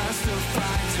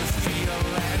justified to feel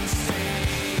and see.